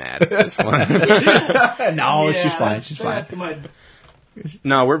 she'll be mad at this one. No, she's fine. She's fine.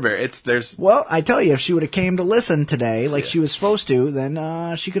 No, we're very. There's. Well, I tell you, if she would have came to listen today, like she was supposed to,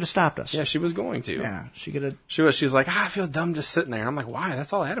 then she could have stopped us. Yeah, she was going to. Yeah, she could have. She's like, I feel dumb just sitting there. And I'm like, why?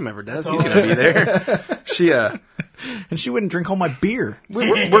 That's all Adam ever does. He's gonna be there. And she wouldn't drink all my beer.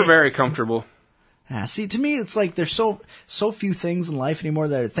 We're very comfortable. Yeah, see, to me, it's like there's so few things in life anymore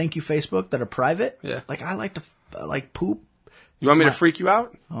that are thank you Facebook that are private. Yeah. Like I like to like poop. You want me to freak you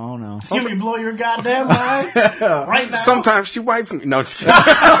out? Oh no. Can we blow your goddamn mind right now? Sometimes she wipes me. No, just kidding.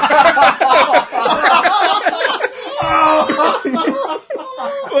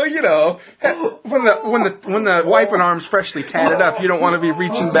 Well, you know, when the wiping arm's freshly tatted up, you don't want to be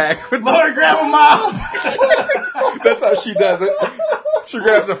reaching back. Lord, grab a mouth. That's how she does it. She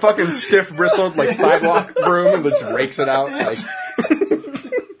grabs a fucking stiff bristled like sidewalk broom and just rakes it out. Like,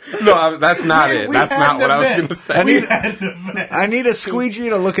 no, that's not it. That's not what I was going to say. I need a squeegee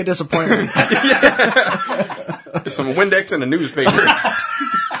to look at disappointment. Some Windex and a newspaper.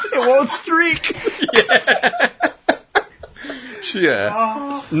 It won't streak.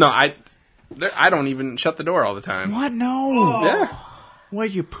 No, I don't even shut the door all the time. What? No. Yeah.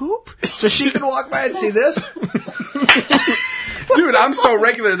 What, you poop? So she can walk by and see this? Dude, I'm so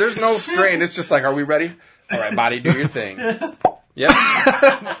regular. There's no strain. It's just like, are we ready? All right, body, do your thing. Yep.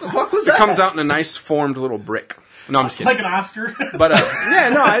 What the fuck was It that? comes out in a nice formed little brick. No, I'm just kidding. Like an Oscar. But yeah,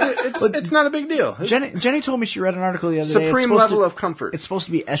 no, it's not a big deal. It's Jenny told me she read an article the other day. supreme level of comfort. It's supposed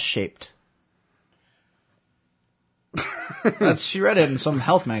to be S-shaped. She read it in some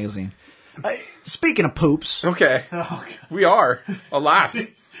health magazine. Speaking of poops, Okay. Oh, God. We are. A lot.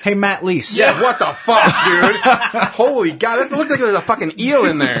 hey, Matt Leese. Yeah, what the fuck, dude? Holy God, that looks like there's a fucking eel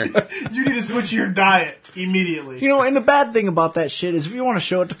in there. You need to switch your diet immediately. You know, and the bad thing about that shit is if you want to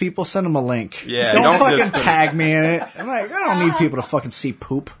show it to people, send them a link. Yeah, don't don't fucking just put- tag me in it. I'm like, I don't need people to fucking see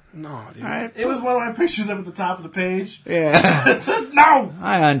poop. No, dude. All right? It was one of my pictures up at the top of the page. Yeah. No!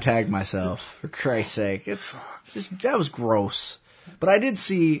 I untagged myself, for Christ's sake. It's just, that was gross. But I did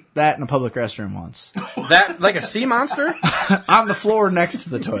see that in a public restroom once. That, like a sea monster? On the floor next to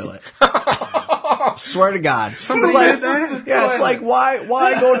the toilet. Swear to God. Somebody It's like, did that? yeah, it's like,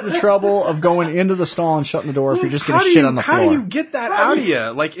 why go to the trouble of going into the stall and shutting the door if you're just going How to do shit you- on the floor? How do you get that out of you?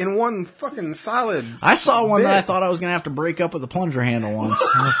 Like in one fucking solid. I saw one that bit. I thought I was going to have to break up with a plunger handle once.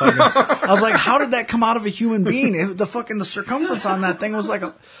 I was like, how did that come out of a human being? The circumference on that thing was like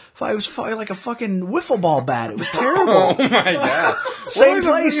a fucking wiffle ball bat. It was terrible. Oh my God. Same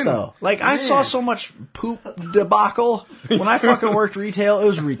What place the though. Like I saw so much poop debacle when I fucking worked retail. It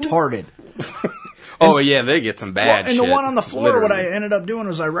was retarded. Oh yeah, they get some bad And shit. the one on the floor, what I literally. ended up doing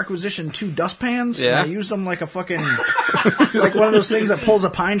was I requisitioned 2 dustpans. Yeah. And I used them like a fucking, like one of those things that pulls a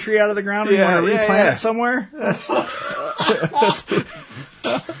pine tree out of the ground and Yeah, you want to yeah, replant yeah. it somewhere. That's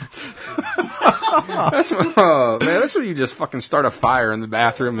oh man, that's when you just fucking start a fire in the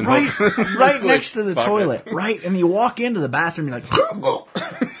bathroom and Right, hope- right It's next like, to the fuck toilet. it. Right, and you walk into the bathroom, you're like,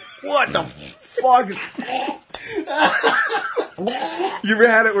 what the fuck? You ever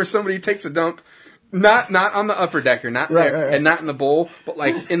had it where somebody takes a dump, not on the upper decker, not Right, there, right. and not in the bowl, but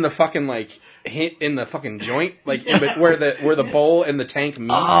like in the fucking like in the fucking joint, like where the bowl and the tank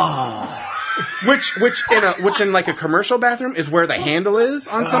meet. Which in like a commercial bathroom is where the handle is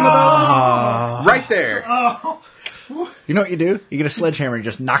on some of those. Right there. You know what you do? You get a sledgehammer and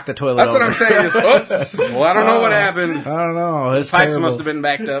just knock the toilet That's over. what I'm saying. Just, oops. Well, I don't know what happened. I don't know. It's Pipes terrible. must have been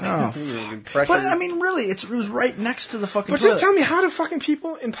backed up. Pressure. But I mean, really, it was right next to the fucking But toilet. just tell me, how do fucking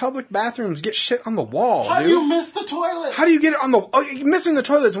people in public bathrooms get shit on the wall, How dude? do you miss the toilet? How do you get it on the... Oh, missing the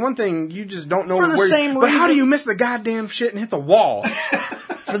toilet's one thing. You just don't know For the where... same But how reason- do you miss the goddamn shit and hit the wall?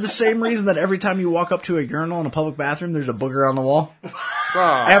 For the same reason that every time you walk up to a urinal in a public bathroom, there's a booger on the wall.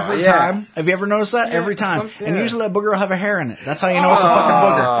 Oh, Every yeah. time. Have you ever noticed that? Yeah, Every time. some- And yeah. usually that booger will have a hair in it. That's how you know it's a fucking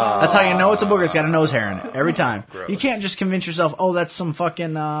booger. That's how you know it's a booger. It's got a nose hair in it. Every time. Gross. You can't just convince yourself, oh, that's some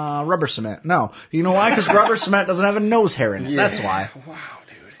fucking rubber cement. No. You know why? Because rubber cement doesn't have a nose hair in it. Yeah. That's why. Wow,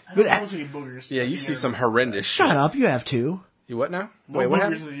 dude. I don't see boogers. Yeah, you see some horrendous shit. Shut up. You have two. You what now? No Wait, what boogers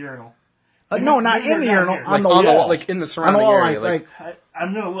happened? in the urinal. No, not in the Down urinal. here. On the on the- wall. like in the on surrounding the wall, area, like-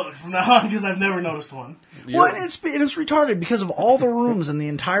 I'm gonna look from now on because I've never noticed one. Well, it's retarded because of all the rooms in the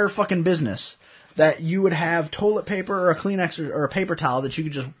entire fucking business that you would have toilet paper or a Kleenex or a paper towel that you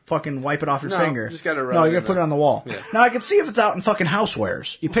could just fucking wipe it off your No, finger. just gotta rub no, it you gotta in put it there. on the wall. Yeah. Now I can see if it's out in fucking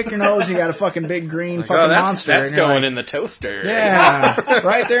housewares. You pick your nose, you got a fucking big green fucking monster. That's and you're going like, in the toaster. Yeah,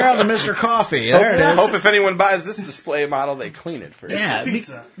 right there on the Mr. Coffee. There it I is. hope if anyone buys this display model, they clean it first. Yeah,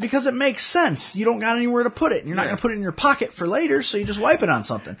 Pizza. because it makes sense. You don't got anywhere to put it. And you're not going to put it in your pocket for later, so you just wipe it on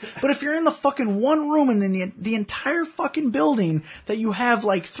something. But if you're in the fucking one room and then the entire fucking building that you have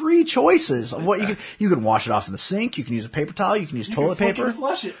like 3 choices of what you can wash it off in the sink, you can use a paper towel, you can use toilet Flick it paper. and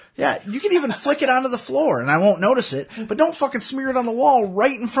flush it. Yeah, you can even flick it onto the floor and I won't notice it, but don't fucking smear it on the wall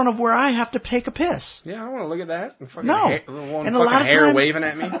right in front of where I have to take a piss. Yeah, I don't want to look at that. Fucking No. one And a fucking lot of hair times- waving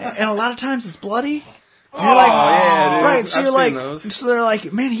at me. And a lot of times it's bloody. And you're like, yeah, dude. right? So I've you're seen like, those. so they're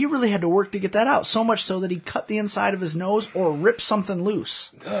like, man, he really had to work to get that out. So much so that he cut the inside of his nose or ripped something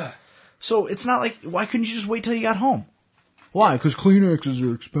loose. So it's not like, why couldn't you just wait till you got home? Why? Because Kleenexes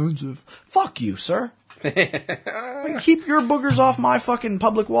are expensive. Fuck you, sir. Like, keep your boogers off my fucking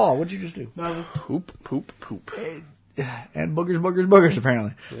public wall. What'd you just do? No, Poop, poop, poop. And boogers,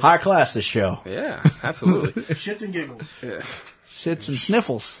 apparently. High class, this show. Yeah, absolutely. shits and giggles. Yeah. Shits and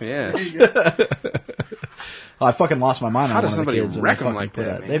sniffles. Yeah. Oh, I fucking lost my mind How on does one of the somebody kids. when wreck they 'em fucking like put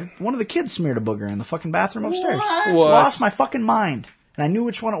that, it- man? One of the kids smeared a booger in the fucking bathroom upstairs. What? What? Lost my fucking mind. And I knew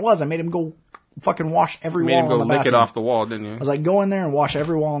which one it was. I made him go fucking wash every Made wall him go in the lick bathroom. it off the wall, didn't you? I was like, go in there and wash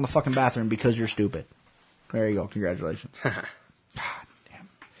every wall in the fucking bathroom because you're stupid. There you go. Congratulations.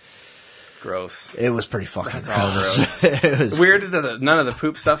 Gross. It was pretty fucking That's all gross. It was Weird that none of the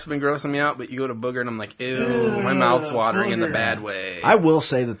poop stuff's been grossing me out, but you go to booger and I'm like, ew, my mouth's watering in the booger. bad way. I will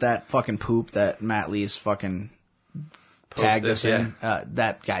say that fucking poop that Matt Lee's fucking tagged Posted, us in,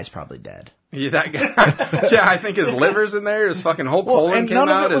 that guy's probably dead. Yeah, that guy. Yeah, I think his liver's in there. His fucking whole colon and came none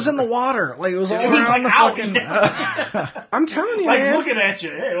out. of it was in the water. Like, it was all It was around like the out. fucking... I'm telling you, Like man. looking at you.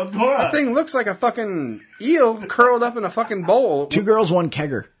 Hey, what's going on? Thing looks like a fucking eel curled up in a fucking bowl. 2 girls, 1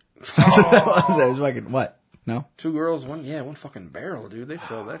 kegger. That's what that was. It was fucking, what? No? 2 girls, one fucking barrel, dude. They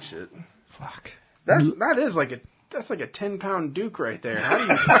filled that shit. Fuck. That is like that's like a 10-pound Duke right there. How do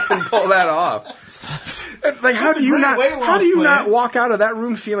you fucking pull that off? Like, how That's do a you great not? weight loss How do you plan. not walk out of that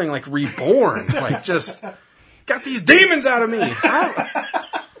room feeling like reborn? Like, just got these demons out of me.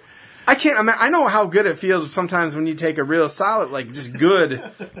 I can't. I mean, I know how good it feels sometimes when you take a real solid, like just good,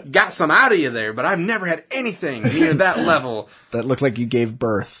 got some out of you there. But I've never had anything near that level. That looked like you gave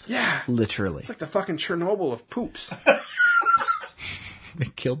birth. Yeah, Literally. it's like the fucking Chernobyl of poops.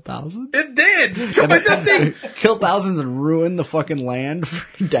 It killed thousands? It did. Like that thing. Killed thousands and ruined the fucking land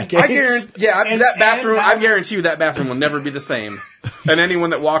for decades? I guarantee. Yeah, And- that bathroom. and- I guarantee you that bathroom will never be the same. And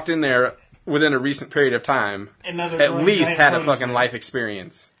anyone that walked in there within a recent period of time Another at giant least had a produce fucking thing. life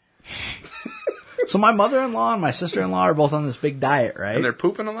experience. So my mother-in-law and my sister-in-law are both on this big diet, right? And they're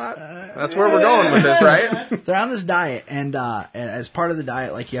pooping a lot. That's where we're going with this, right? They're on this diet, and as part of the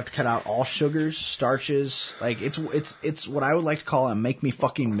diet, like, you have to cut out all sugars, starches. Like, it's what I would like to call a make me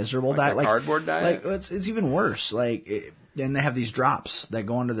fucking miserable diet. a Like cardboard diet? Like, it's even worse. Like, and they have these drops that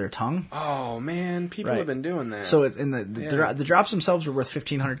go under their tongue. Oh man, people Right. have been doing that. So the drops themselves are worth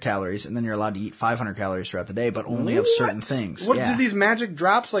 1,500 calories, and then you're allowed to eat 500 calories throughout the day, but only of certain things. What yeah. do these magic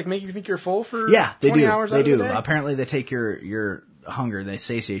drops like make you think you're full for? Yeah, they 20 do. hours They out of do. the day? Apparently, they take your hunger. They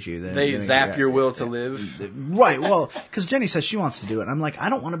satiate you. They zap your will to live. Right. Well, because Jenny says she wants to do it, and I'm like, I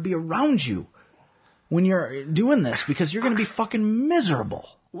don't want to be around you when you're doing this because you're going to be fucking miserable.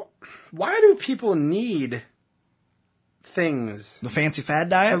 Why do people need things The fancy fad to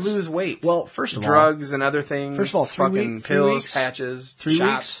diets lose weight? Well, first of all, drugs and other things. First of all, fucking 3 pills, weeks, patches, 3 shots.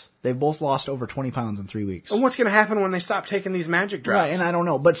 weeks. They've both lost over 20 pounds in 3 weeks. And what's going to happen when they stop taking these magic drops? Right, and I don't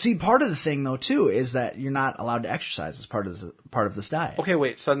know. But see, part of the thing, though, too, is that you're not allowed to exercise as part of this diet. Okay,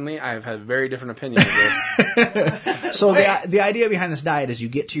 wait. Suddenly, I've had a very different opinion of this. So the idea behind this diet is you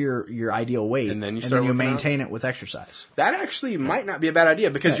get to your ideal weight, And then you start working out? maintain it with exercise. That actually might not be a bad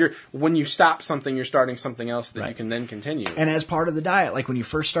idea because when you stop something, you're starting something else that you can then continue. And as part of the diet, like when you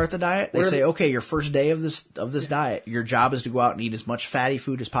first start the diet, they say, okay, your first day of this diet, your job is to go out and eat as much fatty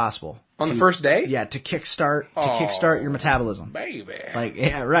food as possible. possible. On the first day? Yeah, to kickstart your metabolism. Baby. Like,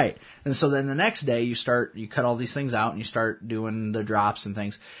 yeah, right. And so then the next day you cut all these things out and you start doing the drops and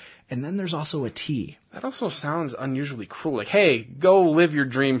things. And then there's also a tea. That also sounds unusually cruel. Like, hey, go live your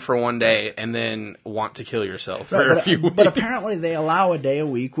dream for one day and then want to kill yourself for a few weeks. But apparently they allow a day a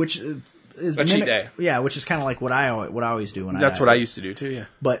week, which is a cheat day. Yeah, which is kind of like what I always do when That's what I used to do too, yeah.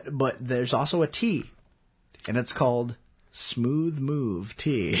 But there's also a tea, and it's called Smooth Move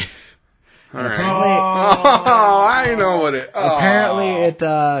Tea. All right. I know what it. Apparently, it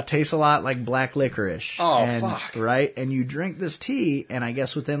tastes a lot like black licorice. Oh, fuck! Right, and you drink this tea, and I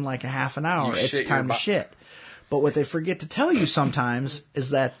guess within like a half an hour, it's time to shit. But what they forget to tell you sometimes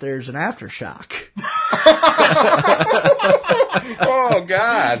is that there's an aftershock. Oh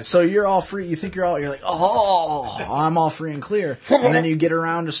God! So you're all free. You think you're like, I'm all free and clear, and then you get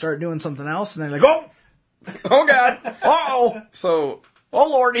around to start doing something else, and then you're like, oh God! Oh, So. Oh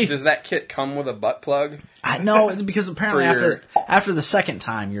lordy! Does that kit come with a butt plug? I know, it's because apparently after the second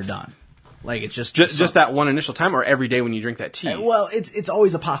time you're done. Like it's just that one initial time, or every day when you drink that tea. Well, it's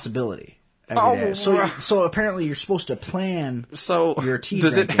always a possibility. Every day. So apparently you're supposed to plan. Your tea.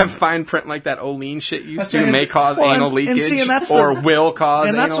 Does it have fine print like that Olean shit used to may cause well, anal leakage, and will cause?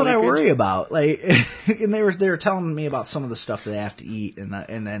 And that's anal what leakage? I worry about. Like, and they were telling me about some of the stuff that they have to eat, and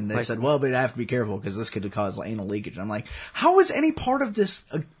then they said, well, but I have to be careful because this could cause anal leakage. I'm like, how is any part of this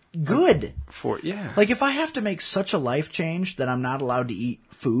good? Like, if I have to make such a life change that I'm not allowed to eat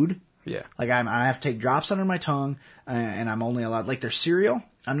food. Yeah. Like I have to take drops under my tongue, and I'm only allowed like their cereal.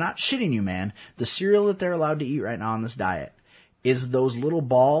 I'm not shitting you, man. The cereal that they're allowed to eat right now on this diet is those little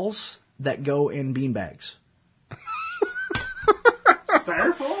balls that go in beanbags.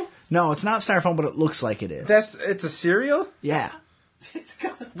 Styrofoam? No, it's not styrofoam, but it looks like it is. It's a cereal? Yeah.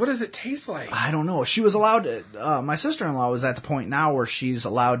 What does it taste like? I don't know. She was allowed to, my sister-in-law was at the point now where she's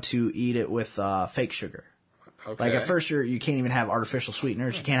allowed to eat it with fake sugar. Okay. Like at first you can't even have artificial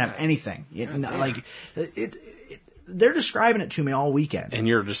sweeteners. You can't have anything. They're describing it to me all weekend. And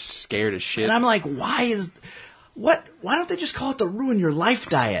you're just scared as shit. And I'm like, why don't they just call it the ruin your life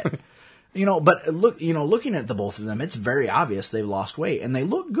diet? But looking at the both of them, it's very obvious they've lost weight and they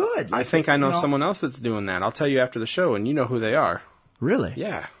look good. I think I know someone else that's doing that. I'll tell you after the show, and you know who they are. Really?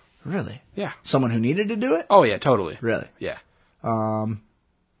 Yeah. Really? Yeah. Someone who needed to do it? Oh yeah, totally. Really? Yeah. Don't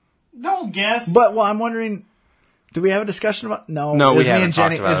guess. But I'm wondering, do we have a discussion about? No, we haven't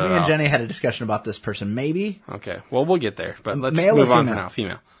talked about it at me and all. Jenny had a discussion about this person. Maybe. Okay. Well, we'll get there, but let's Male or move on for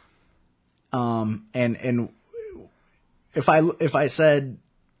female? now. Female. And if I said,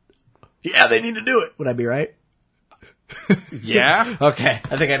 yeah, they need to do it, would I be right? Yeah. Okay.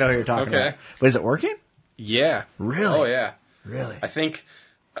 I think I know who you're talking about. But is it working? Yeah. Really? Oh yeah. Really? I think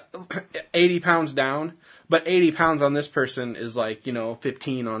 80 pounds down, but 80 pounds on this person is like,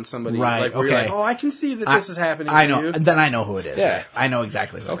 15 on somebody. Right, Like, where okay. you're like, oh, I can see that this is happening I to know. you. Then I know who it is. Yeah. I know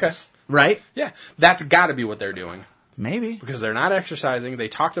exactly who Okay. it is. Right? Yeah. That's got to be what they're doing. Maybe. Because they're not exercising. They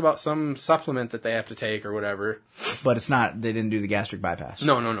talked about some supplement that they have to take or whatever. But it's not, they didn't do the gastric bypass.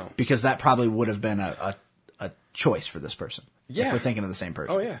 No. Because that probably would have been a choice for this person. Yeah. If we're thinking of the same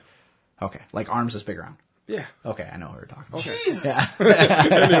person. Oh, yeah. Okay. Like arms this big round. Yeah. Okay, I know who we're talking about. Okay. Jesus. Yeah.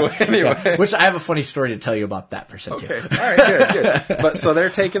 Anyway. Which I have a funny story to tell you about that person too. Okay. All right, good. But so they're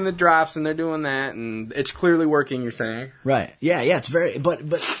taking the drops and they're doing that and it's clearly working, you're saying? Right. Yeah, it's very, but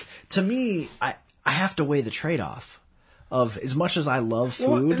to me, I have to weigh the trade-off of as much as I love food.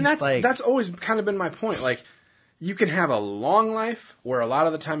 Well, and that's always kind of been my point. Like, you can have a long life where a lot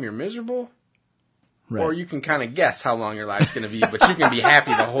of the time you're miserable, right. or you can kind of guess how long your life's going to be, but you can be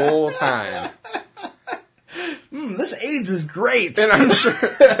happy the whole time. This AIDS is great. And I'm sure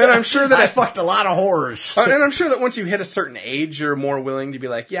that I fucked a lot of horrors. And I'm sure that once you hit a certain age, you're more willing to be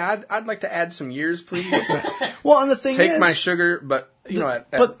like, yeah, I'd like to add some years, please. Well, and the thing Take is, my sugar, but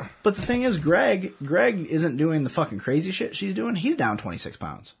but the thing is, Greg isn't doing the fucking crazy shit she's doing. He's down 26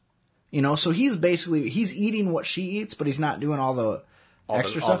 pounds. So he's eating what she eats, but he's not doing all the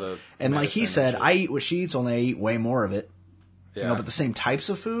extra stuff. And like he said, I eat what she eats, only I eat way more of it. Yeah. But the same types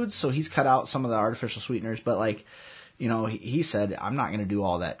of foods. So he's cut out some of the artificial sweeteners. But like, he said, I'm not going to do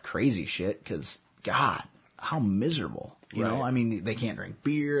all that crazy shit because, God, how miserable. You know, I mean, they can't drink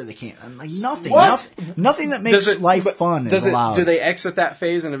beer. They can't, like, nothing. Nothing that makes life fun is allowed. Do they exit that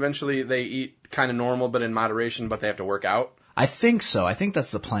phase and eventually they eat kind of normal but in moderation, but they have to work out? I think so. I think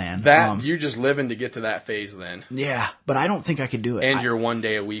that's the plan. You're just living to get to that phase then. Yeah, but I don't think I could do it. And you're one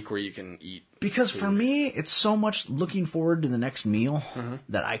day a week where you can eat. Because for me, it's so much looking forward to the next meal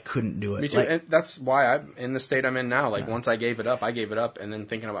that I couldn't do it. Me too. And that's why I'm in the state I'm in now. Like, once I gave it up. And then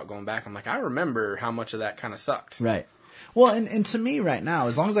thinking about going back, I'm like, I remember how much of that kind of sucked. Right. Well, and to me right now,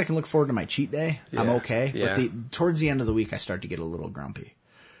 as long as I can look forward to my cheat day, I'm Yeah. okay. Yeah. But towards the end of the week, I start to get a little grumpy.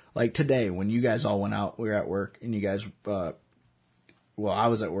 Like today, when you guys all went out, we were at work, and you guys, I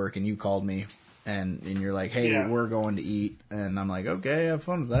was at work, and you called me, and you're like, hey, Yeah. we're going to eat. And I'm like, okay, have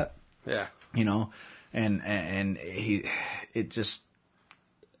fun with that. Yeah. You know? And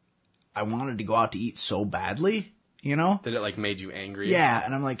I wanted to go out to eat so badly, you know? Did it like made you angry? Yeah,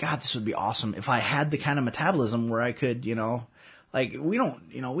 and I'm like, God, this would be awesome if I had the kind of metabolism where I could, you know, like we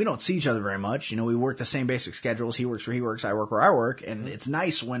don't see each other very much. You know, we work the same basic schedules. He works where he works, I work where I work, and it's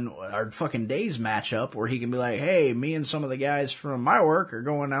nice when our fucking days match up where he can be like, hey, me and some of the guys from my work are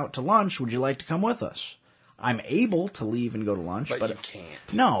going out to lunch. Would you like to come with us? I'm able to leave and go to lunch, but you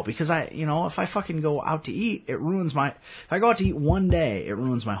can't. No, because if I fucking go out to eat, it ruins if I go out to eat one day, it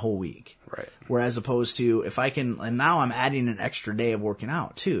ruins my whole week. Right. Whereas opposed to if I can, and now I'm adding an extra day of working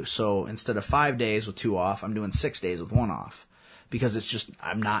out too. So instead of 5 days with 2 off, I'm doing 6 days with 1 off. Because it's just,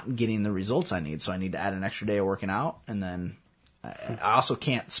 I'm not getting the results I need. So I need to add an extra day of working out. And then I also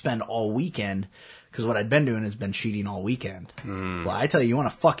can't spend all weekend, because what I'd been doing has been cheating all weekend. Well, I tell you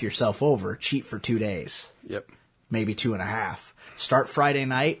want to fuck yourself over, cheat for 2 days. Yep. Maybe 2.5. Start Friday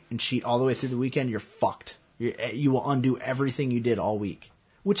night and cheat all the way through the weekend, you're fucked. You will undo everything you did all week.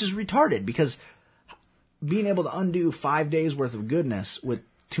 Which is retarded, because being able to undo 5 days worth of goodness with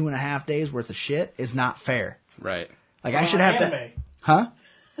 2.5 days worth of shit is not fair. Right. Like, I should have anime. to... Huh?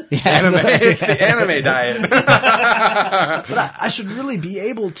 Yeah, Anime. It's the anime diet. But I should really be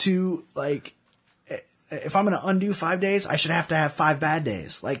able to, like, if I'm going to undo 5 days, I should have to have 5 bad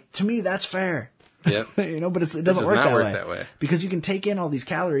days. Like, to me, that's fair. Yep. You know, but it doesn't does work, not that, work way. that way. Because you can take in all these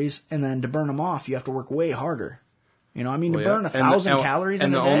calories, and then to burn them off, you have to work way harder. You know, I mean, to burn 1,000 calories in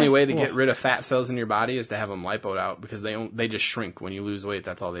and a the day. only way to get rid of fat cells in your body is to have them lipoed out, because they just shrink when you lose weight.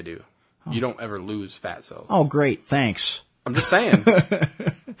 That's all they do. You don't ever lose fat cells. Oh, great. Thanks. I'm just saying.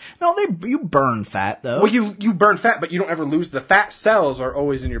 No, you burn fat, though. Well, you burn fat, but you don't ever lose. The fat cells are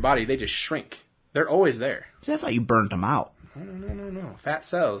always in your body. They just shrink. They're always there. See, I thought you burnt them out. No. Fat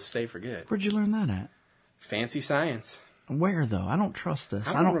cells stay for good. Where'd you learn that at? Fancy science. Where, though? I don't trust this.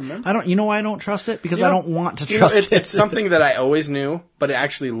 I don't remember. You know why I don't trust it? Because You I know- don't want to You know, trust it. it's something that I always knew, but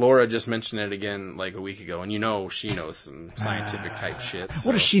actually Laura just mentioned it again like a week ago, and you know she knows some scientific type shit. So.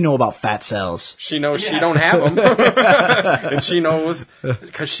 What does she know about fat cells? She knows she don't have them, and she knows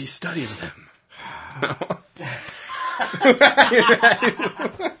because she studies them.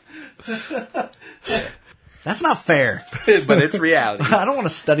 That's not fair. But it's reality. I don't want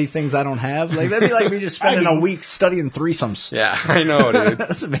to study things I don't have. Like, that'd be like me just spending a week studying threesomes. Yeah, I know, dude. That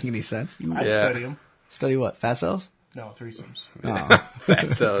doesn't make any sense. You I'd Yeah. study them. study what? Fat cells? No, threesomes.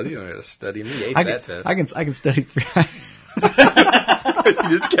 Fat cells. You don't have to study them. You ace I that can, test. I can study three.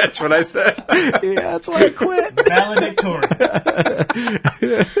 You just catch what I said. Yeah, that's why I quit. Valedictorian.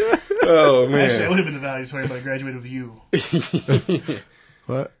 Oh man. Actually, I would have been a valedictorian, but I graduated with you.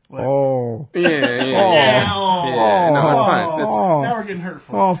 What? Oh. Yeah. Yeah, no, it's fine. Now we're getting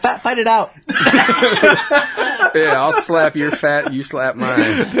hurtful. Oh, fight it out. Yeah, I'll slap your fat, you slap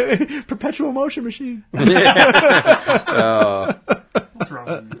mine. Perpetual motion machine. What's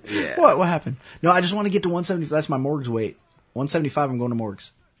wrong with you? Yeah. What happened? No, I just want to get to 175. That's my morgues weight. 175, I'm going to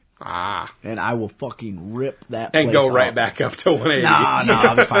morgues. Ah. And I will fucking rip that And place go right up. back up to 180. No,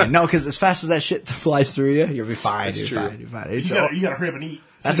 I'll be fine. No, because as fast as that shit flies through you, you'll be fine. That's You're true. fine. You're fine. It's You gotta hurry up and eat.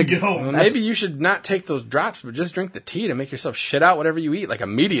 So That's you a- get home. Well, maybe you should not take those drops, but just drink the tea to make yourself shit out whatever you eat, like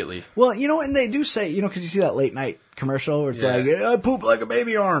immediately. Well, you know, and they do say, you know, because you see that late night commercial where it's Yeah. like, I poop like a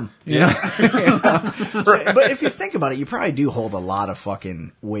baby arm. You know? But if you think about it, you probably do hold a lot of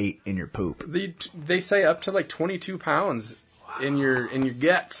fucking weight in your poop. They say up to like 22 pounds in your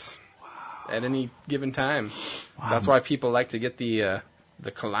guts at any given time. That's why people like to get the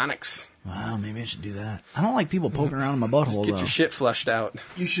colonics. Wow, maybe I should do that. I don't like people poking around in my butthole, Get though. your shit flushed out.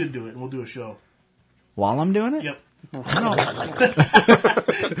 You should do it, and we'll do a show. While I'm doing it? Yep. I don't.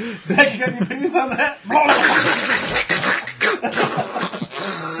 Zach, you got any opinions on that?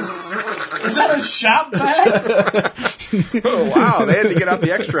 Is that a shop bag? Oh, wow, they had to get out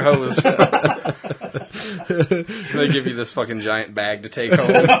the extra hose. They give you this fucking giant bag to take home.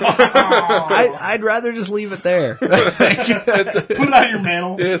 I'd rather just leave it there. Put it on your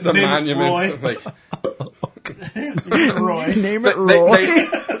mantle. It's a Name it monument. Roy. Like, Roy. Name it they- Roy. they-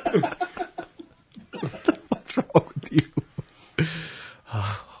 What's wrong with you?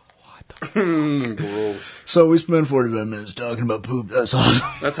 gross. So we spent 45 minutes talking about poop. That's awesome.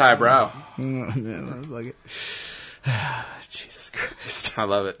 That's highbrow. Yeah, I like it. Jesus Christ. I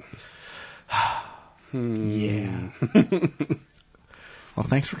love it. Yeah. Well,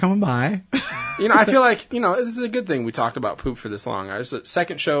 thanks for coming by. I feel like, this is a good thing we talked about poop for this long. It's the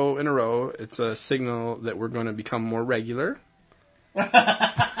second show in a row. It's a signal that we're going to become more regular.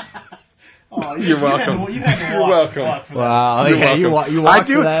 Oh, You're welcome. You had to You're welcome. walk for that. Wow. You're Yeah, welcome. you walk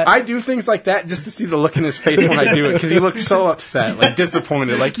for that. I do things like that just to see the look in his face when I do it, because he looks so upset, like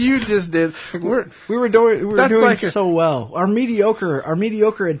disappointed, like you just did. We were doing like so well. Our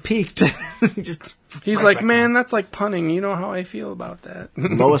mediocre had peaked. He's like, man, that's like punning. You know how I feel about that.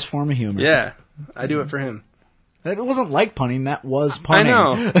 Lowest form of humor. Yeah, I do it for him. It wasn't like punning. That was punning. I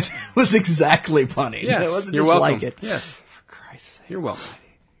know. It was exactly punning. Yes, It wasn't you're just welcome. like it. Yes, For Christ's sake. you're welcome.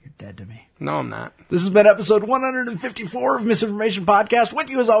 You're dead to me. No, I'm not. This has been episode 154 of Misinformation Podcast.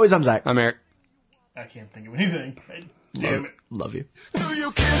 With you as always, I'm Zach. I'm Eric. I can't think of anything. Damn it. Love you. Do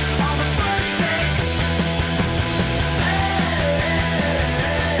you kiss on the first date?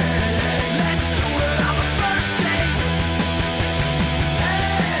 Let's do it on the first date.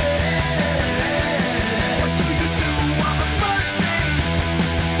 What do you do on the first date?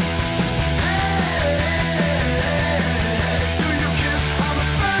 Do you kiss on the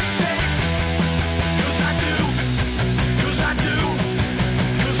first date? 'Cause I do. 'Cause I do.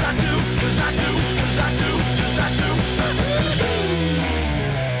 'Cause I do. 'Cause I do. 'Cause I do. 'Cause I do.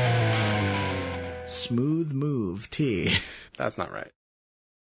 Smooth move, T. That's not right.